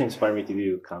 he also inspired me to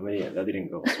do comedy, and that didn't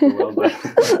go super well. But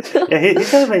yeah, he's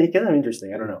kind of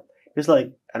interesting. I don't know. It's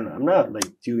like I don't know. I'm not like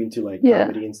too into like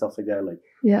comedy and stuff like that. Like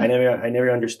I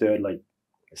never understood like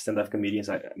stand-up comedians.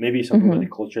 Maybe something about the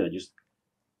culture that just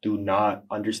do not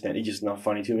understand. It's just not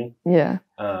funny to me. Yeah.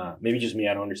 Maybe just me.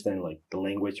 I don't understand like the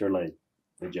language or like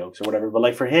the jokes or whatever. But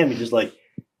like for him, it's just like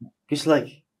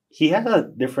he has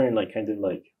a different like kind of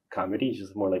like comedy. It's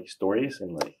just more like stories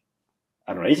and like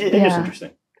I don't know. It's just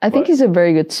interesting. I think he's a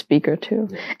very good speaker too,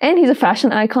 and he's a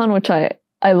fashion icon, which I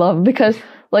love because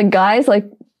like guys like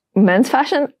men's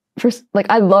fashion.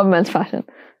 I love men's fashion.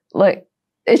 Like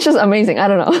it's just amazing. I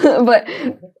don't know, but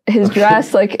his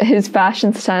dress, like his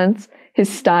fashion sense,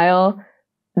 his style,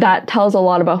 that tells a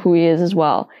lot about who he is as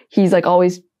well. He's like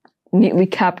always neatly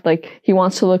kept. Like he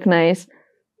wants to look nice.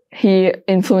 He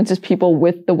influences people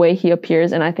with the way he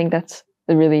appears, and I think that's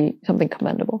really something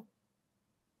commendable.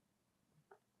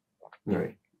 All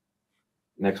right.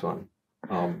 Next one.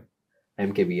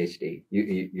 MKBHD.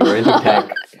 You're into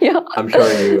tech. Yeah. I'm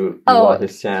sure you watch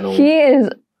his channel. He is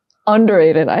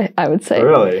underrated, I would say.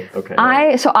 Really? Okay.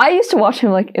 I used to watch him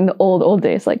like in the old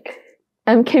days, like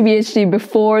MKBHD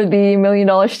before the $1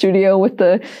 million studio with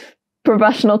the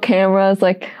professional cameras.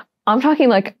 Like I'm talking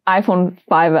like iPhone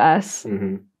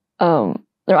 5S, or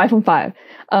iPhone 5.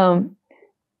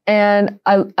 And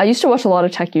I used to watch a lot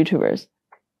of tech YouTubers.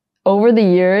 Over the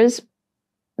years,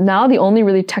 now the only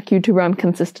really tech YouTuber I'm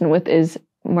consistent with is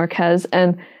Marquez.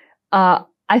 And I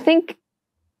think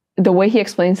the way he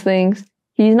explains things,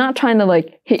 he's not trying to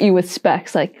like hit you with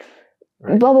specs, like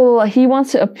blah, blah, blah. He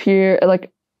wants to appear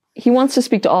like, he wants to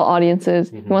speak to all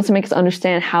audiences. He wants to make us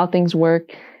understand how things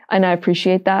work. And I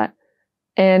appreciate that.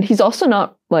 And he's also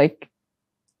not like,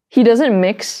 he doesn't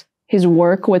mix his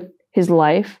work with his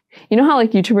life. You know how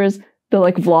like YouTubers, they'll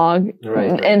like vlog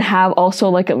and have also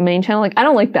like a main channel. Like I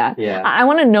don't like that. Yeah. I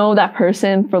want to know that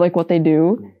person for like what they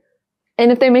do.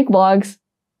 And if they make vlogs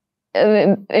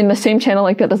in the same channel,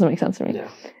 like that doesn't make sense to me. Yeah.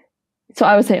 So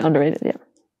I would say underrated. Yeah.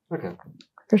 Okay.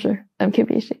 for sure.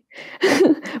 MKBHD.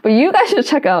 But you guys should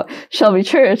check out Shelby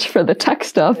Church for the tech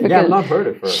stuff. Because yeah, I've not heard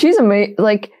of her. She's amazing.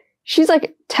 Like, she's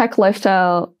like tech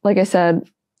lifestyle. Like I said,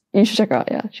 you should check her out.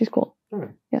 Yeah, she's cool.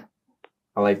 Okay. Yeah.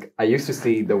 I used to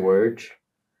see The Verge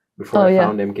before I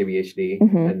found MKBHD,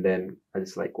 and then I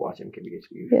just like watch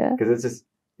MKBHD. Yeah. Because it's just,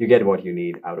 you get what you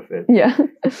need out of it. Yeah.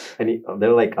 And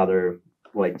there are like other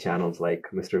like channels like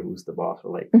Mr. Who's the Boss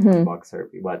or like Box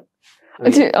Therapy, but I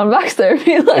mean, dude, on Box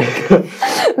Therapy, like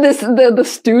the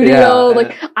studio, Yeah.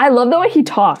 like I love the way he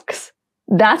talks.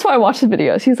 That's why I watch the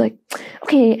videos. He's like,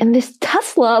 okay, and this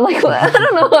Tesla, like I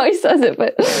don't know how he says it,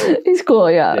 but he's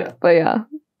cool, yeah. But yeah,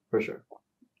 for sure.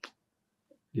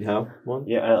 You have one?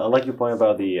 Yeah, I like your point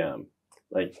about the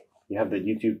like you have the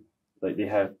YouTube, like they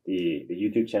have the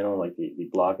YouTube channel, like the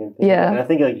blog and things. Yeah. And I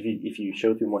think like if you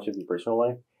show too much of your personal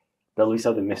life, they'll lose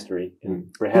out the mystery,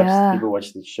 and perhaps people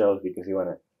watch these shows because you want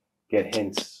to get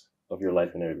hints of your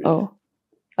life and everything. Oh,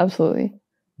 absolutely.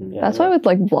 Yeah, That's why with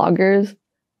like vloggers,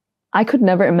 I could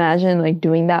never imagine like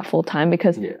doing that full time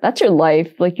because that's your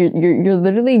life. Like you're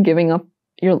literally giving up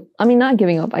not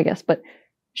giving up, I guess, but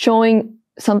showing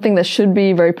something that should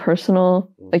be very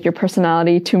personal, like your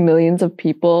personality to millions of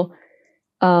people.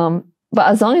 But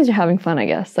as long as you're having fun, I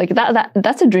guess. Like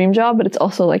that's a dream job, but it's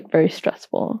also like very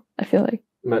stressful, I feel like.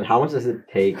 But how much does it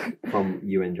take from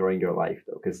you enjoying your life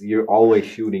though? Because you're always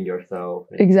shooting yourself.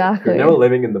 Exactly. You're never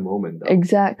living in the moment though.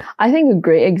 Exactly. I think a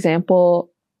great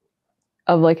example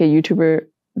of like a YouTuber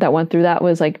that went through that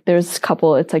was like there's this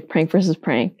couple, it's like prank versus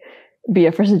prank,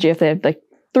 BF versus GF. They have like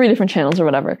 3 different channels or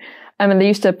whatever. I mean, they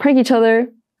used to prank each other.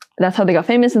 That's how they got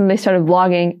famous, and they started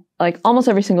vlogging like almost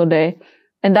every single day,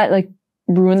 and that like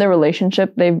ruined their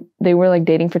relationship. They were like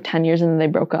dating for 10 years, and then they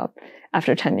broke up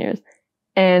after 10 years,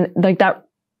 and like that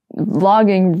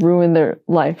vlogging ruined their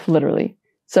life literally.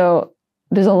 So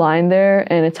there's a line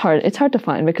there, and it's hard to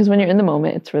find because when you're in the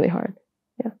moment, it's really hard.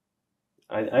 Yeah,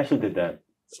 I actually did that.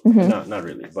 Not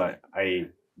really, but I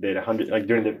did 100 like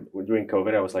during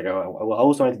COVID. I was like, I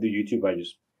always wanted to do YouTube.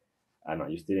 I don't know,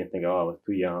 I just didn't think, I was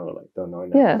too young or like don't know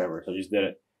enough, whatever. So I just did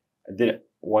it. I did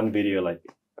one video like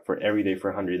for every day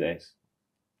for 100 days.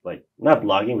 Like not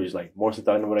blogging, but just like mostly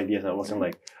talking about ideas. I wasn't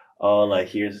like, oh, like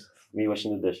here's me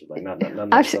washing the dishes. Like not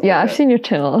I've seen your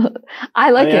channel. I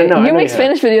like it. You make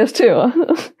Spanish videos too.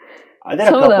 I did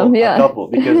a couple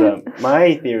because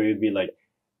my theory would be like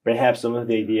perhaps some of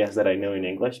the ideas that I know in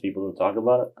English people don't talk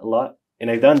about it a lot, and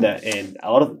I've done that, and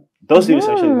a lot of those videos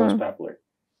are actually the most popular.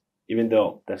 Even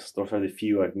though those are the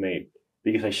few I've made,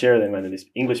 because I share them and these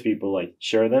English people like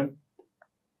share them,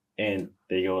 and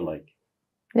they go like,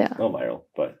 not viral,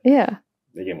 but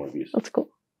they get more views. That's cool.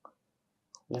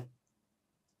 Yeah.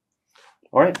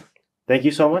 All right, thank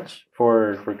you so much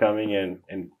for coming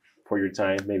and for your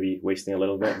time, maybe wasting a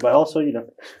little bit, but also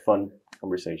fun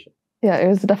conversation. Yeah, it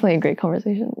was definitely a great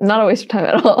conversation. Not a waste of time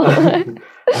at all. I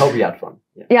hope you had fun.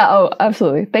 Yeah, oh,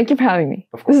 absolutely. Thank you for having me.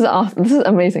 This is awesome. This is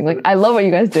amazing. Like, I love what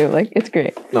you guys do. Like, it's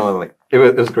great. No, like, it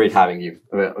was great having you.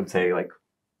 I would say, like,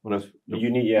 you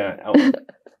need,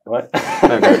 what?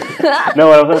 No,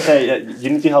 what I was going to say, you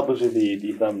need to help us with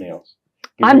the thumbnails.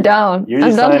 I'm down. Your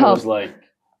design was, like,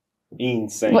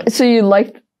 insane. What, so you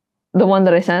liked the one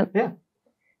that I sent? Yeah.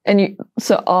 And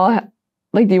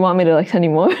like, do you want me to like send you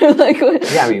more? Like,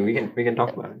 what? Yeah, I mean, we can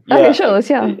talk about it. Yeah. Okay, sure. Let's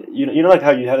You know, like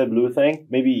how you had a blue thing,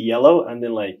 maybe yellow, and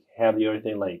then like have the other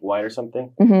thing like white or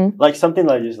something, like something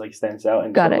that just like stands out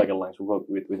and sort of like aligns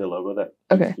with the logo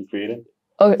that he created.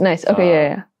 Oh, nice. Okay,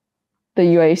 yeah. The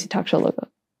UIUC Talkshow logo.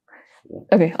 Yeah.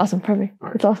 Okay, awesome, perfect.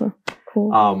 Right. It's awesome.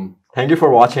 Cool. Thank you for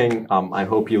watching. I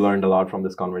hope you learned a lot from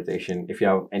this conversation. If you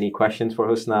have any questions for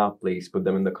Husna, please put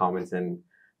them in the comments and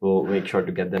we'll make sure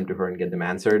to get them to her and get them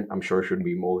answered. I'm sure she'll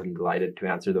be more than delighted to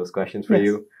answer those questions for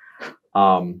you.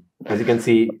 As you can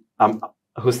see,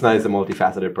 Husna is a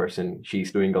multifaceted person.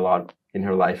 She's doing a lot in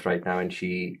her life right now, and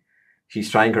she's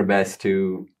trying her best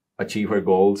to achieve her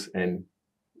goals and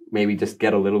maybe just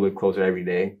get a little bit closer every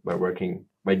day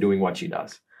by doing what she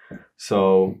does.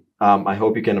 So I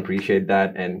hope you can appreciate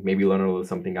that and maybe learn a little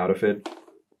something out of it.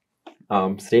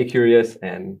 Stay curious,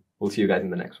 and we'll see you guys in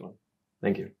the next one.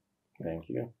 Thank you. Thank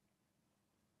you.